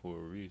worked out for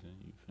a reason.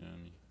 You feel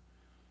me?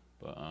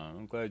 But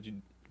I'm glad you're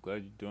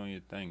doing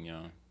your thing,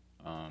 young.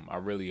 I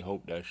really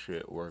hope that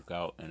shit work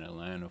out in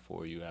Atlanta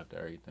for you after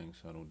everything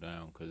settled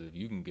down. Because if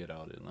you can get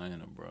out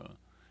Atlanta, bro,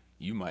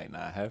 you might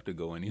not have to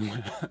go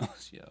anywhere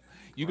else, yo.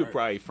 You could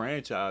probably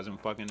franchise in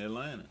fucking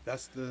Atlanta.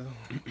 That's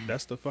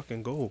the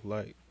fucking goal.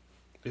 Like,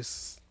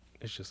 it's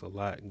just a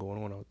lot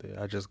going on out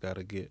there. I just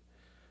gotta get.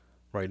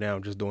 Right now,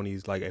 I'm just doing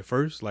these, like, at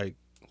first, like,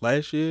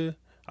 last year,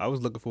 I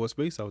was looking for a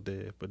space out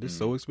there, but it's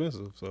so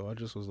expensive. So I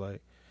just was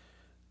like,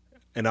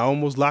 and I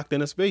almost locked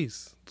in a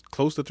space,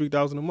 close to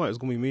 $3,000 a month. It's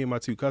going to be me and my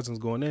 2 cousins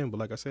going in.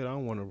 But like I said, I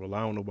don't want to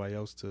rely on nobody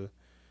else to,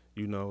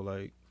 you know,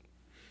 like,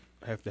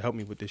 have to help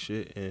me with this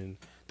shit. And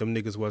them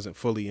niggas wasn't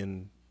fully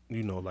in,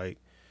 you know, like,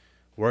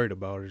 worried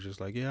about it. It's just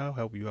like, yeah, I'll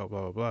help you out,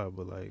 blah, blah, blah.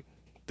 But, like,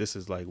 this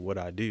is, like, what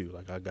I do.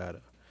 Like, I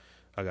gotta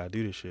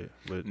do this shit.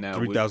 But now,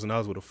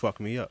 $3,000 would have fucked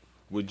me up.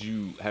 Would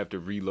you have to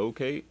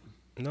relocate?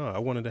 No, I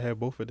wanted to have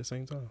both at the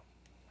same time.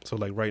 So,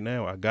 like, right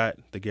now, I got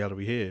the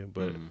gallery here,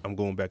 but I'm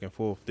going back and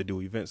forth to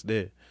do events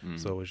there.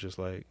 So it's just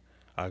like,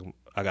 I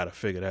got to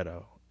figure that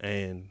out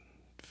and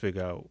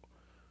figure out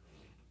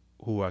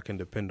who I can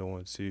depend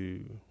on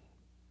to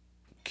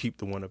keep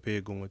the one up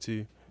here going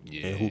too,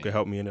 and who can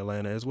help me in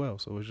Atlanta as well.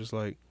 So it's just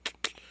like,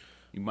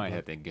 you might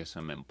have to get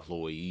some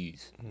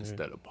employees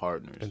instead of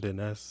partners. And then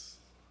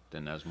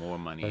that's more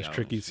money. That's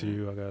tricky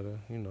too. I gotta,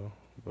 you know,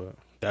 but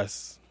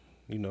that's,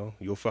 you know,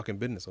 your fucking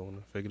business owner.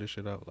 Figure this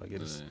shit out. Like,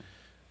 it's,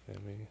 I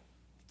mean,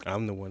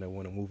 I'm the one that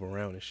want to move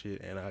around and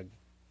shit, and I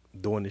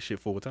doing this shit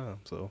full time.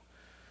 So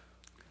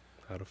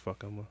how the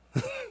fuck am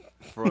I?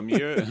 From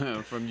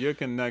your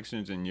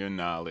connections and your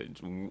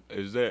knowledge,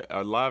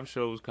 are live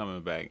shows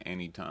coming back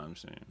anytime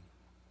soon?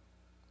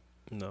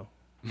 No.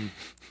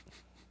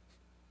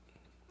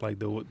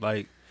 Like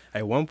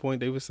at one point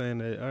they were saying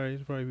that, all right,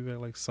 it'll probably be back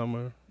like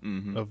summer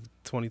of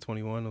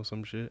 2021 or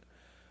some shit.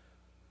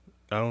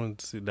 I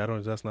don't see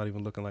that's not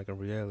even looking like a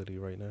reality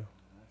right now.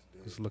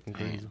 It's looking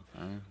crazy.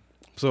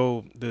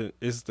 So the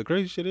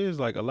crazy shit is,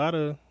 like, a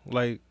lot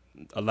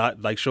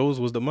like shows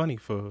was the money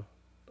for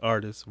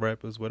artists,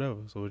 rappers, whatever.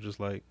 So it's just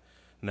like,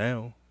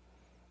 now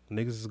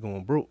niggas is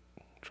going broke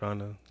trying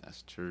to.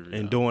 That's true.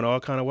 And doing all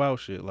kind of wild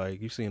shit.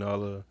 Like, you seen all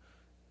the,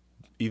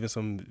 even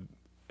some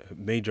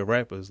major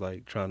rappers,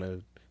 like, trying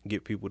to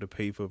get people to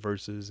pay for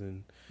verses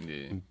and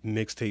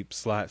mixtape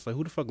slots. Like,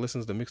 who the fuck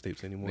listens to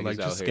mixtapes anymore? Niggas like,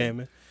 just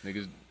scamming.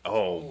 Niggas,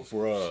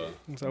 bruh.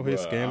 It's out here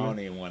scamming. I don't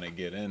even want to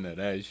get into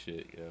that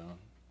shit, yo.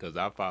 Because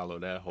I follow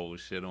that whole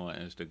shit on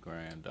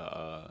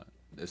Instagram.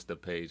 It's the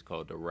page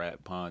called the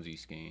Rap Ponzi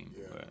Scheme.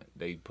 Yeah. Where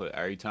they put,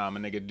 every time a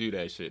nigga do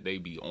that shit, they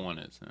be on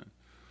it,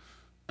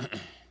 son.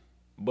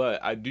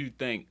 But I do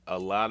think a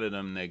lot of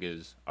them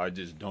niggas are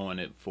just doing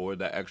it for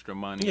the extra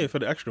money. Yeah, for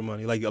the extra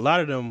money. Like, a lot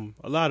of them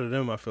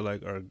I feel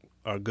like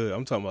are good.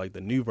 I'm talking about, like,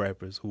 the new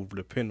rappers who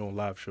depend on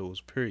live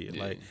shows, period.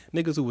 Yeah. Like,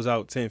 niggas who was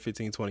out 10,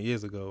 15, 20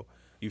 years ago,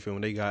 you feel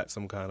me? They got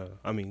some kind of,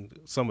 I mean,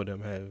 some of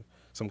them have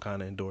some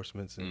kind of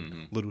endorsements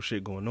and little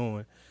shit going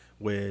on.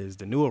 Whereas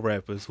the newer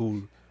rappers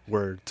who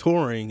were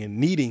touring and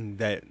needing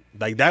that,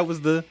 like, that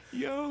was the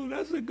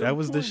that's a good that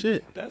was point. The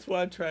shit. That's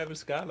why Travis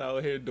Scott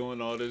out here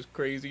doing all this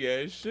crazy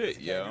ass shit,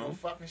 yo.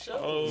 Fucking show.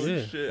 Oh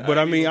yeah. shit! But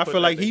I mean, I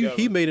feel like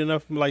he made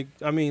enough. Like,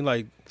 I mean,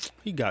 like,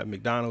 he got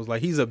McDonald's.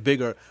 Like, he's a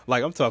bigger,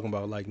 like, I'm talking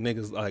about, like,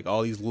 niggas, like,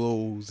 all these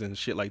Lowe's and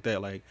shit like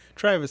that. Like,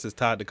 Travis is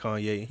tied to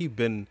Kanye, and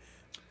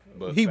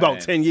he about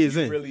 10 years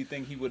in. You really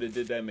think he would have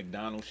did that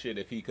McDonald's shit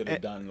if he could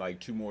have done like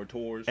 2 more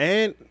tours?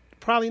 And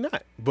probably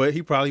not. But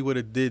he probably would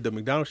have did the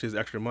McDonald's shit's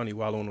extra money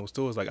while on those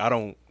tours. Like, I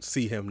don't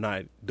see him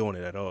not doing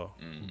it at all.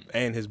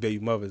 And his baby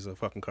mother's a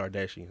fucking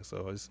Kardashian,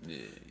 so it's. Yeah.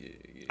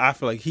 I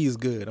feel like he's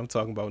good. I'm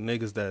talking about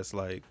niggas that's,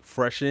 like,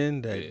 fresh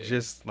in, that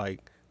just, like,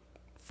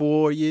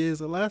 4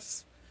 years or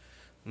less.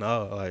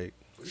 No, like,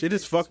 shit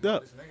is fucked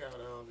up.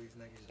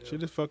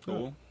 Shit is fucked up.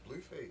 Cool.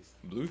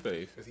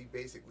 Blueface. Because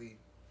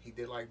he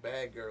did like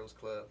Bad Girls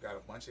Club. Got a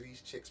bunch of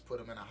these chicks, put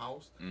him in a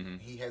house. Mm-hmm.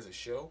 He has a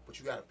show, but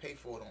you got to pay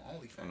for it on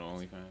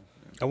OnlyFans. Yeah.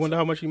 I wonder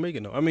how much he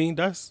making though. I mean,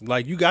 that's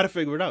like you got to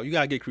figure it out. You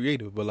got to get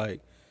creative, but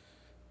like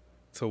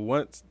to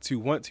want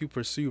to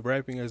pursue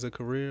rapping as a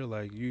career,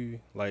 like you,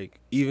 like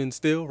even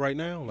still right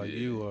now, like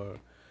you are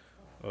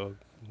a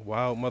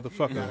wild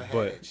motherfucker.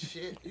 But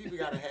you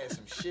gotta have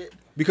some shit.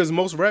 Because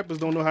most rappers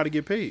don't know how to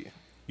get paid.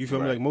 You feel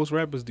me? Like most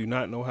rappers do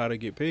not know how to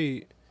get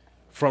paid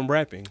from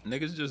rapping.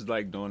 Niggas just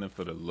like doing it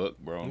for the look,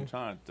 bro. I'm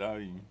trying to tell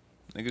you.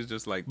 Niggas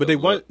just like but they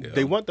want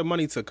the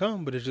money to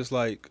come, but it's just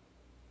like,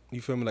 you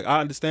feel me? Like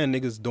I understand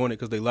niggas doing it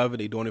because they love it,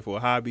 they doing it for a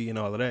hobby and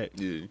all of that.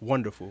 Yeah.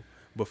 Wonderful.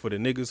 But for the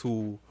niggas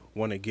who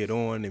want to get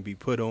on and be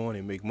put on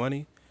and make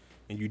money,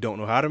 and you don't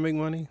know how to make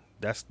money,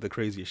 that's the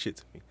craziest shit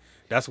to me.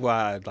 That's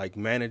why like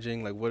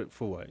managing, like what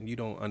for what? You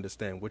don't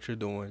understand what you're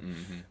doing.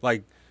 Mm-hmm.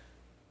 Like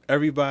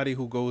everybody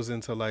who goes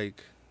into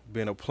like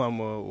being a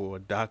plumber or a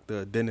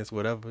doctor, a dentist,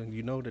 whatever,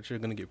 you know that you're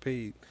gonna get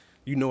paid.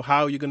 You know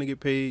how you're gonna get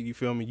paid. You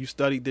feel me? You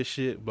studied this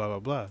shit. Blah blah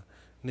blah.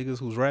 Niggas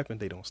who's rapping,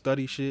 they don't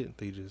study shit.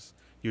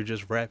 You're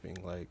just rapping.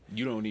 Like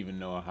you don't even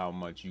know how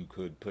much you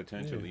could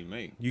potentially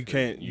make. You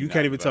can't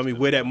even tell me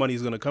where that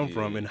money's gonna come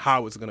from and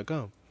how it's gonna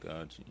come.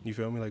 Gotcha. You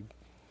feel me? Like,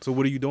 so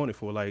what are you doing it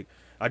for? Like,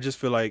 I just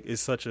feel like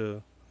it's such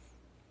a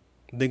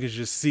niggas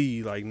just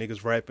see like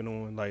niggas rapping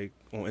on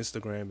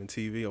Instagram and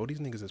TV. Oh, these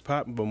niggas is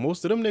popping, but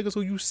most of them niggas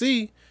who you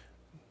see,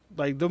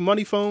 like the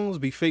money phones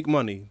be fake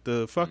money.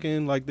 The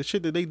fucking like the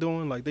shit that they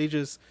doing, like they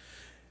just.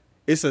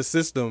 It's a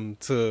system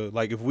to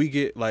like if we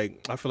get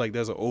like I feel like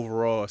there's an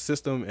overall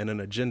system and an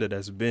agenda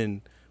that's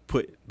been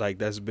put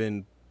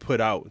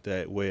out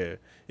that where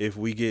if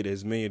we get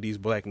as many of these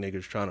black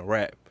niggas trying to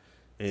rap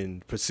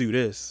and pursue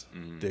this,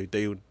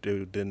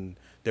 then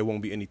there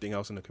won't be anything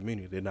else in the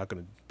community. They're not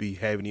gonna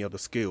have any other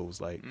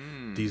skills. Like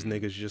these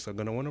niggas just are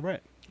gonna want to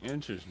rap.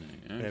 Interesting.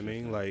 You know what I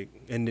mean, like,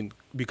 and then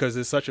because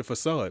it's such a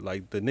facade,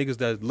 like the niggas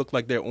that look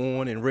like they're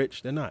on and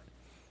rich, they're not.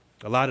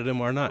 A lot of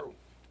them are not.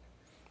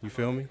 You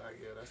feel me? Like,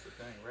 yeah, that's the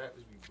thing.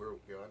 Rappers be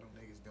broke, yo. I know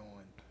niggas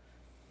doing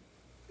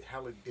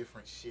hella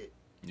different shit.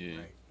 Yeah.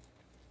 Like,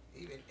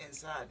 even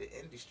inside the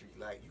industry,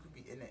 like you could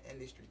be in the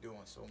industry doing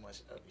so much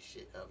other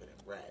shit other than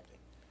rapping.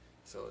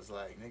 So it's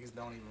like niggas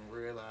don't even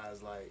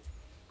realize like.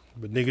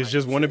 But niggas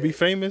just want to be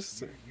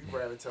famous. You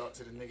rather talk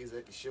to the niggas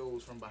at the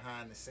shows from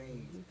behind the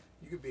scenes.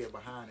 You could be a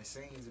behind the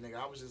scenes nigga.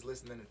 I was just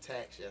listening to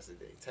Tax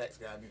yesterday. Tax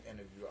got a new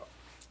interview out,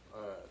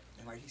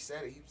 and like he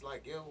said it, he was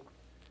like, "Yo,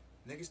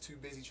 niggas too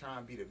busy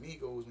trying to be the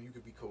Migos when you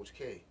could be Coach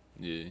K."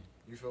 Yeah.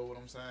 You feel what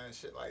I'm saying?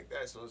 Shit like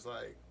that. So it's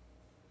like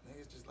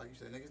niggas just like you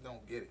said, niggas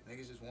don't get it.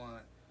 Niggas just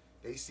want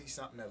they see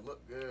something that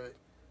look good.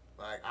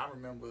 Like I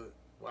remember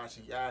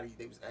watching Yachty.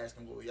 They was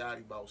asking Lil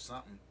Yachty about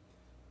something,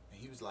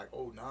 and he was like,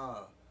 "Oh nah."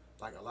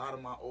 Like a lot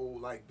of my old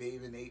like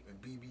Babe and Ape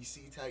and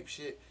BBC type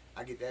shit,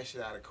 I get that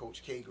shit out of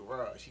Coach K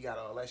garage. He got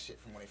all that shit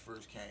from when it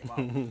first came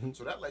out.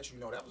 So that lets you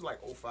know that was like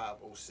 05,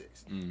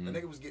 06. Mm-hmm. The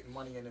nigga was getting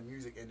money in the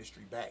music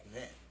industry back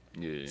then.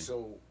 Yeah.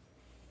 So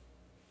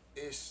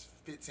it's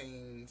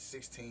 15,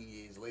 16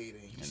 years later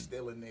and he's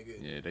still a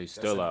nigga. Yeah, they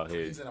still out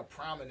here. He's in a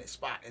prominent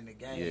spot in the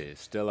game. Yeah,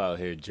 still out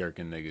here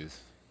jerking niggas.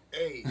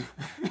 Hey,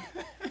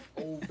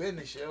 old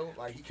business, yo.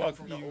 Like he come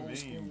from the old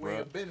school way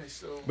of business.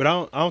 So, but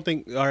I don't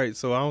think. All right,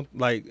 so I don't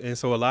like, and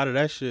so a lot of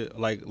that shit,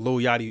 like Lil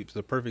Yachty is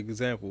a perfect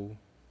example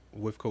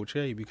with Coach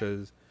K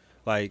because,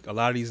 like, a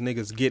lot of these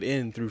niggas get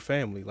in through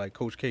family. Like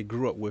Coach K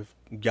grew up with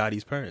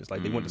Yachty's parents.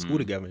 Like they went to school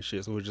together and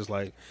shit. So it's just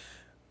like,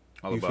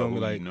 all you feel me?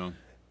 Like,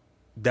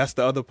 that's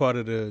the other part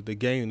of the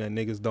game that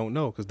niggas don't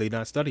know because they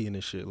not studying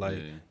this shit. Like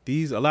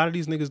a lot of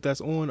these niggas that's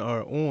on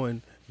are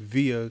on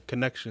via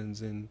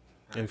connections and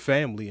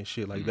family and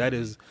shit. Like that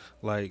is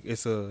like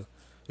it's a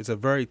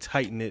very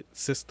tight knit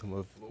system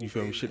of you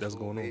feel me shit that's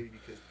going on.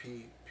 Because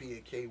P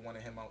and K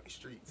wanted him out the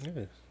streets.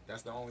 Yeah.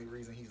 That's the only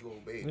reason he's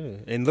Lil Baby.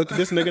 Yeah. And look at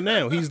this nigga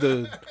now. He's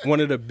one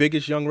of the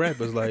biggest young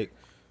rappers like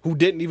who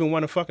didn't even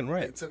want to fucking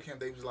rap. They took him.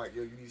 They was like,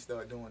 yo, you need to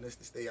start doing this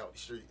to stay out the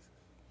streets.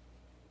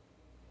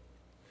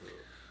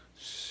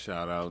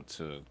 Shout out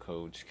to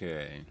Coach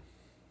K.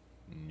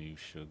 New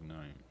Suge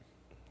Knight.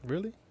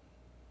 Really?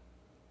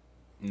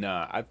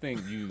 Nah, I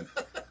think you.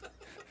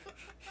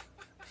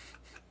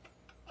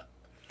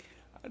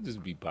 I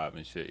just be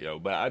popping shit, yo.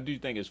 But I do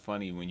think it's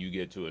funny when you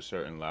get to a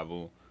certain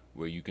level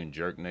where you can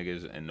jerk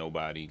niggas and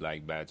nobody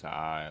like bats an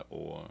eye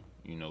or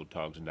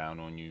talks down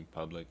on you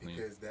publicly.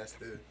 Because that's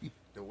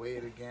the way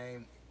of the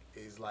game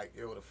is like,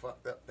 yo. The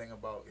fucked up thing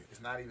about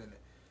it's not even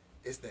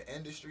it's the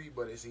industry,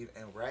 but it's even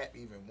in rap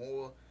even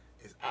more.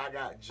 Is I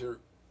got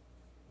jerked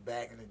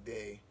back in the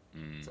day,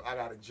 so I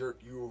gotta jerk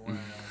you around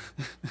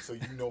so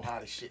you know how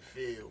the shit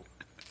feel.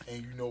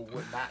 And you know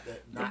what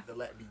not to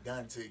let be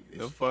done to you.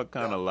 The fuck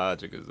kind of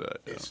logic is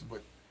that?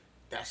 But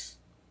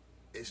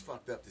it's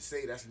fucked up to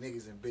say. That's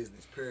niggas in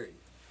business, period.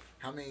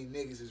 How many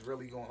niggas is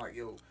really going like,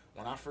 yo,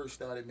 when I first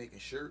started making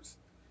shirts,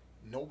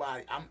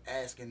 I'm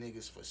asking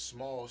niggas for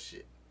small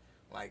shit.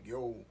 Like,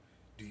 yo,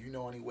 do you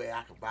know any way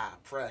I could buy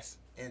a press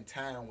in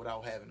town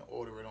without having to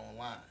order it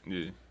online?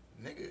 Yeah.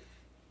 nigga,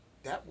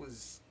 that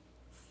was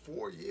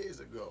 4 years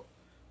ago.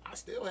 I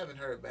still haven't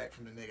heard back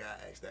from the nigga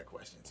I asked that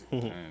question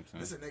to.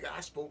 This is a nigga I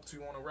spoke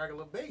to on a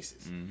regular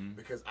basis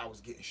because I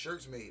was getting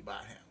shirts made by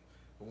him.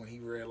 But when he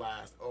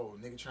realized, oh,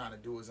 nigga trying to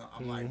do his own,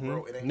 I'm like,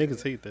 bro, it ain't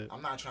niggas hate that.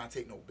 I'm not trying to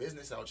take no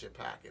business out your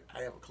pocket.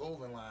 I have a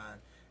clothing line,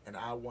 and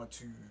I want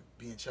to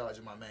be in charge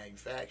of my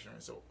manufacturing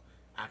so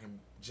I can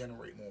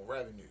generate more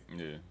revenue.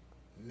 Yeah.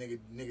 Nigga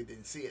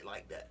didn't see it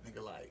like that.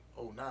 Nigga like,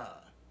 oh, nah.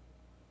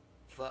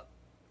 Fuck,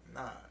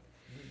 nah.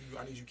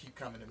 I need you to keep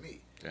coming to me.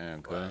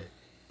 Damn, cuz.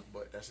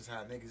 But that's just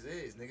how niggas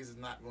is. Niggas is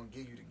not gonna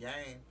give you the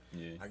game.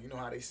 Yeah. Like, you know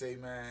how they say,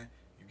 man,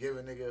 you give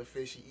a nigga a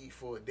fish he eat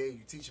for a day,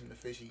 you teach him the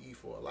fish he eat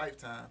for a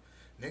lifetime.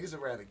 Niggas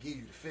would rather give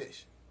you the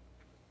fish.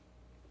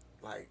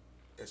 Like,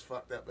 as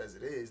fucked up as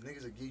it is,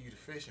 niggas will give you the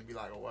fish and be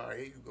like, oh, all right,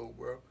 here you go,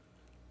 bro.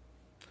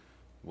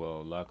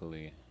 Well,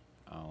 luckily,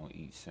 I don't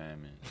eat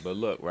salmon. But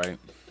look, right?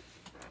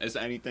 Is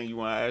there anything you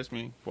want to ask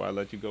me before I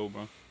let you go,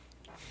 bro?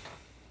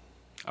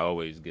 I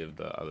always give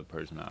the other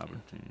person the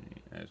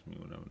opportunity to ask me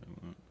whatever they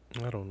want.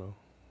 I don't know.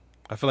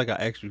 I feel like I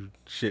asked you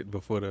shit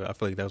before I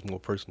feel like that was more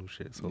personal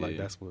shit. So, like,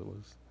 Yeah. that's what it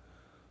was.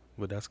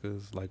 But that's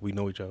because, like, we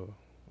know each other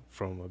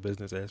from a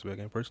business aspect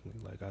and personally.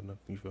 Like, I know,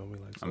 you feel me?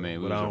 Like, so, I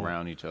mean, we but was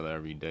around each other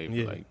every day for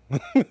Yeah.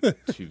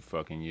 like 2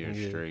 fucking years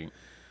Yeah. straight.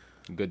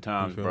 Good you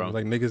times, feel bro. me?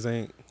 Like, niggas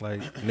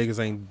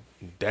ain't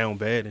down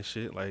bad and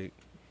shit. Like,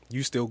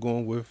 you still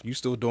doing what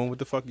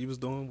the fuck you was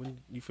doing when,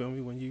 you feel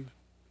me, when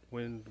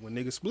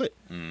niggas split.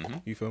 Mm-hmm.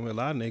 You feel me? A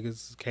lot of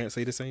niggas can't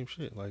say the same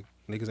shit. Like,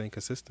 niggas ain't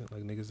consistent.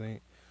 Like, niggas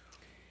ain't.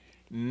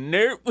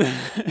 Nope.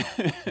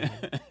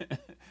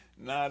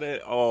 Not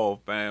at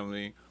all,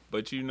 family.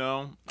 But you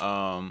know,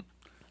 the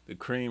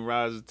cream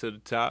rises to the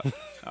top.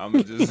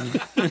 I'm just.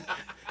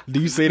 Do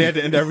you say that at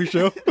the end of every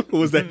show? Or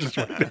was that just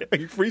right there?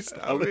 You I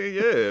freestyle? mean,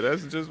 yeah,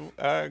 that's just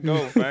how it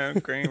go,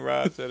 fam. Cream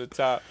rises to the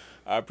top.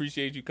 I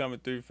appreciate you coming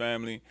through,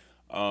 family.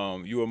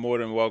 You are more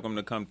than welcome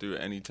to come through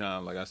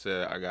anytime. Like I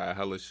said, I got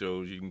hella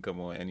shows. You can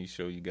come on any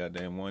show you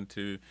goddamn want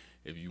to.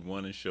 If you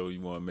want to show, you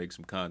want to make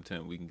some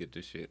content, we can get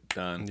this shit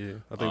done. Yeah,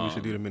 I think we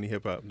should do the mini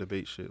hip hop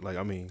debate shit. Like,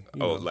 I mean, you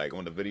know. Like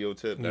on the video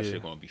tip, that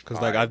shit gonna be fire,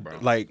 Cause like bro.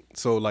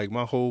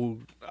 my whole.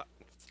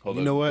 Hold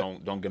you up, know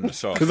what? Don't give him the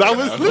sauce. Cause I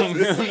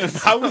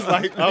was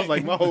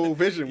like, my whole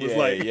vision was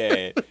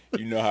yeah.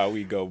 You know how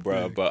we go,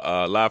 bro.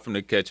 But live from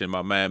the kitchen,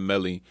 my man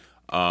Millie.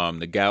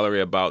 The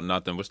Gallery About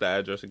Nothing. What's the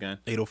address again?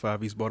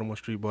 805 East Baltimore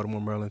Street,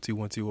 Baltimore, Maryland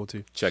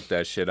 21202. Check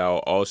that shit out.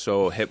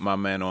 Also, hit my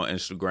man on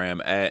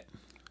Instagram at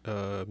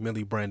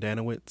Millie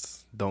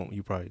Brandanowitz.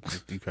 You probably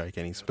can't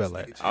even spell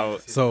that. Oh,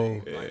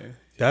 So yeah.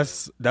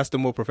 that's the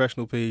more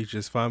professional page.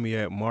 Just find me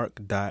at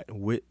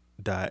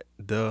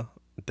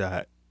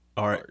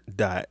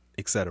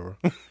mark.wit.the.art.etc.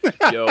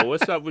 Yo,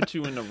 what's up with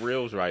you in the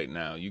reels right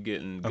now? You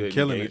getting good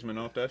killing it. engagement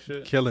off that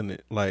shit? Killing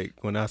it. Like,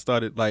 when I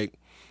started, like,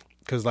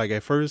 cause like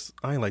at first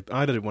I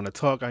didn't want to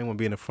talk. I didn't want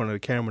to be in the front of the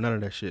camera. None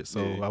of that shit.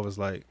 So Yeah. I was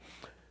like,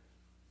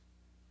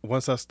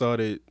 once I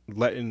started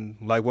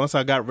once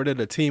I got rid of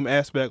the team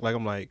aspect, like,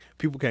 I'm like,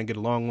 people can't get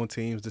along on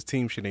teams. This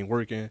team shit ain't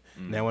working.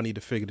 Now I need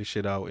to figure this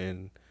shit out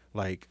and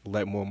like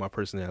let more of my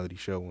personality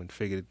show and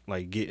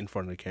get in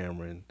front of the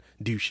camera and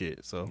do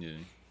shit. So Yeah.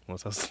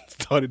 once I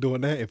started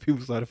doing that and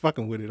people started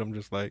fucking with it, I'm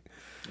just like,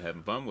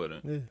 Having fun with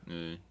it.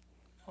 yeah,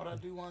 What I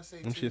do want to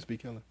say, them too, shits be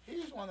killing. he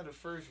was one of the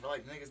first,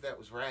 like, niggas that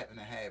was rapping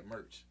and had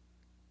merch.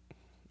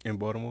 In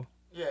Baltimore?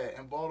 Yeah,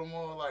 in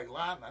Baltimore, like, a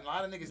lot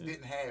of niggas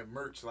didn't have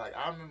merch. Like,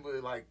 I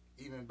remember, like,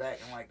 even back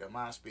in, like, the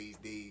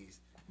MySpace days,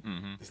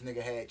 this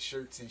nigga had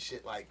shirts and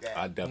shit like that.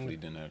 I definitely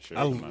didn't have shit.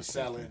 I on he my was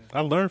system. selling. I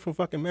learned from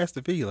fucking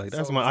Master P. Like,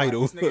 that's So my it's like,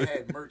 idol. This nigga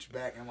had merch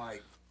back in,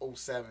 like,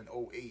 07,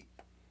 08.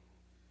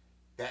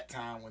 That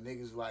time when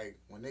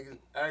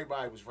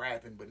everybody was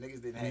rapping, but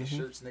niggas didn't have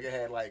shirts. Nigga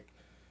had, like,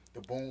 the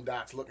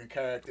Boondocks looking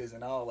characters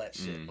and all that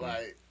shit.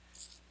 Like,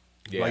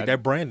 Yeah, Like,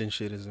 that branding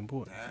shit is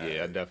important.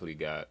 Yeah, I definitely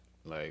got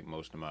like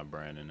most of my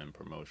branding and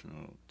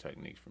promotional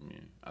techniques from you.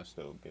 I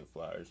still get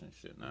flyers and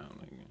shit now.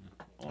 Like,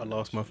 I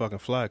lost my fucking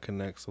Fly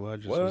Connect, so I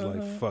just was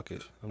like, fuck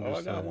it. I'm I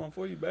just got one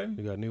for you, baby.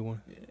 You got a new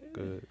one? Yeah.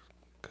 Good.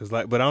 Cause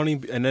like, but I don't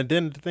even, and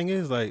then the thing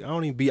is, like, I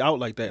don't even be out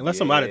like that unless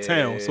I'm out of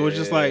town. So it's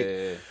just like,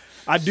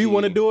 I do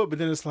want to do it, but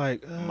then it's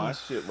like, my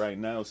shit right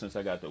now, since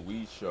I got the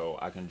weed show,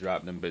 I can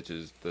drop them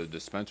bitches. The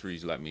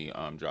dispensaries let me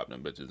drop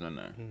them bitches in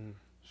there.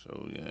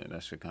 So yeah,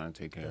 that should kind of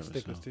take care of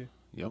stickers itself. too.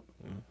 Yep.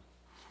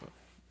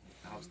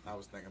 I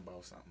was thinking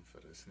about something for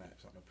the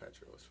snaps on the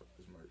Petros for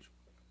his merch.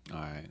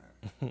 All right.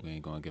 We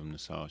ain't going to give them the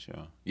sauce,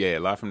 y'all. Yeah,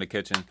 live from the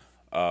kitchen.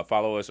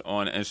 Follow us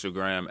on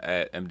Instagram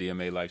at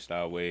MDMA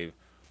Lifestyle Wave.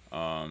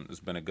 It's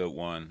been a good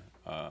one.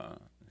 Holla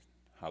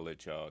at y'all.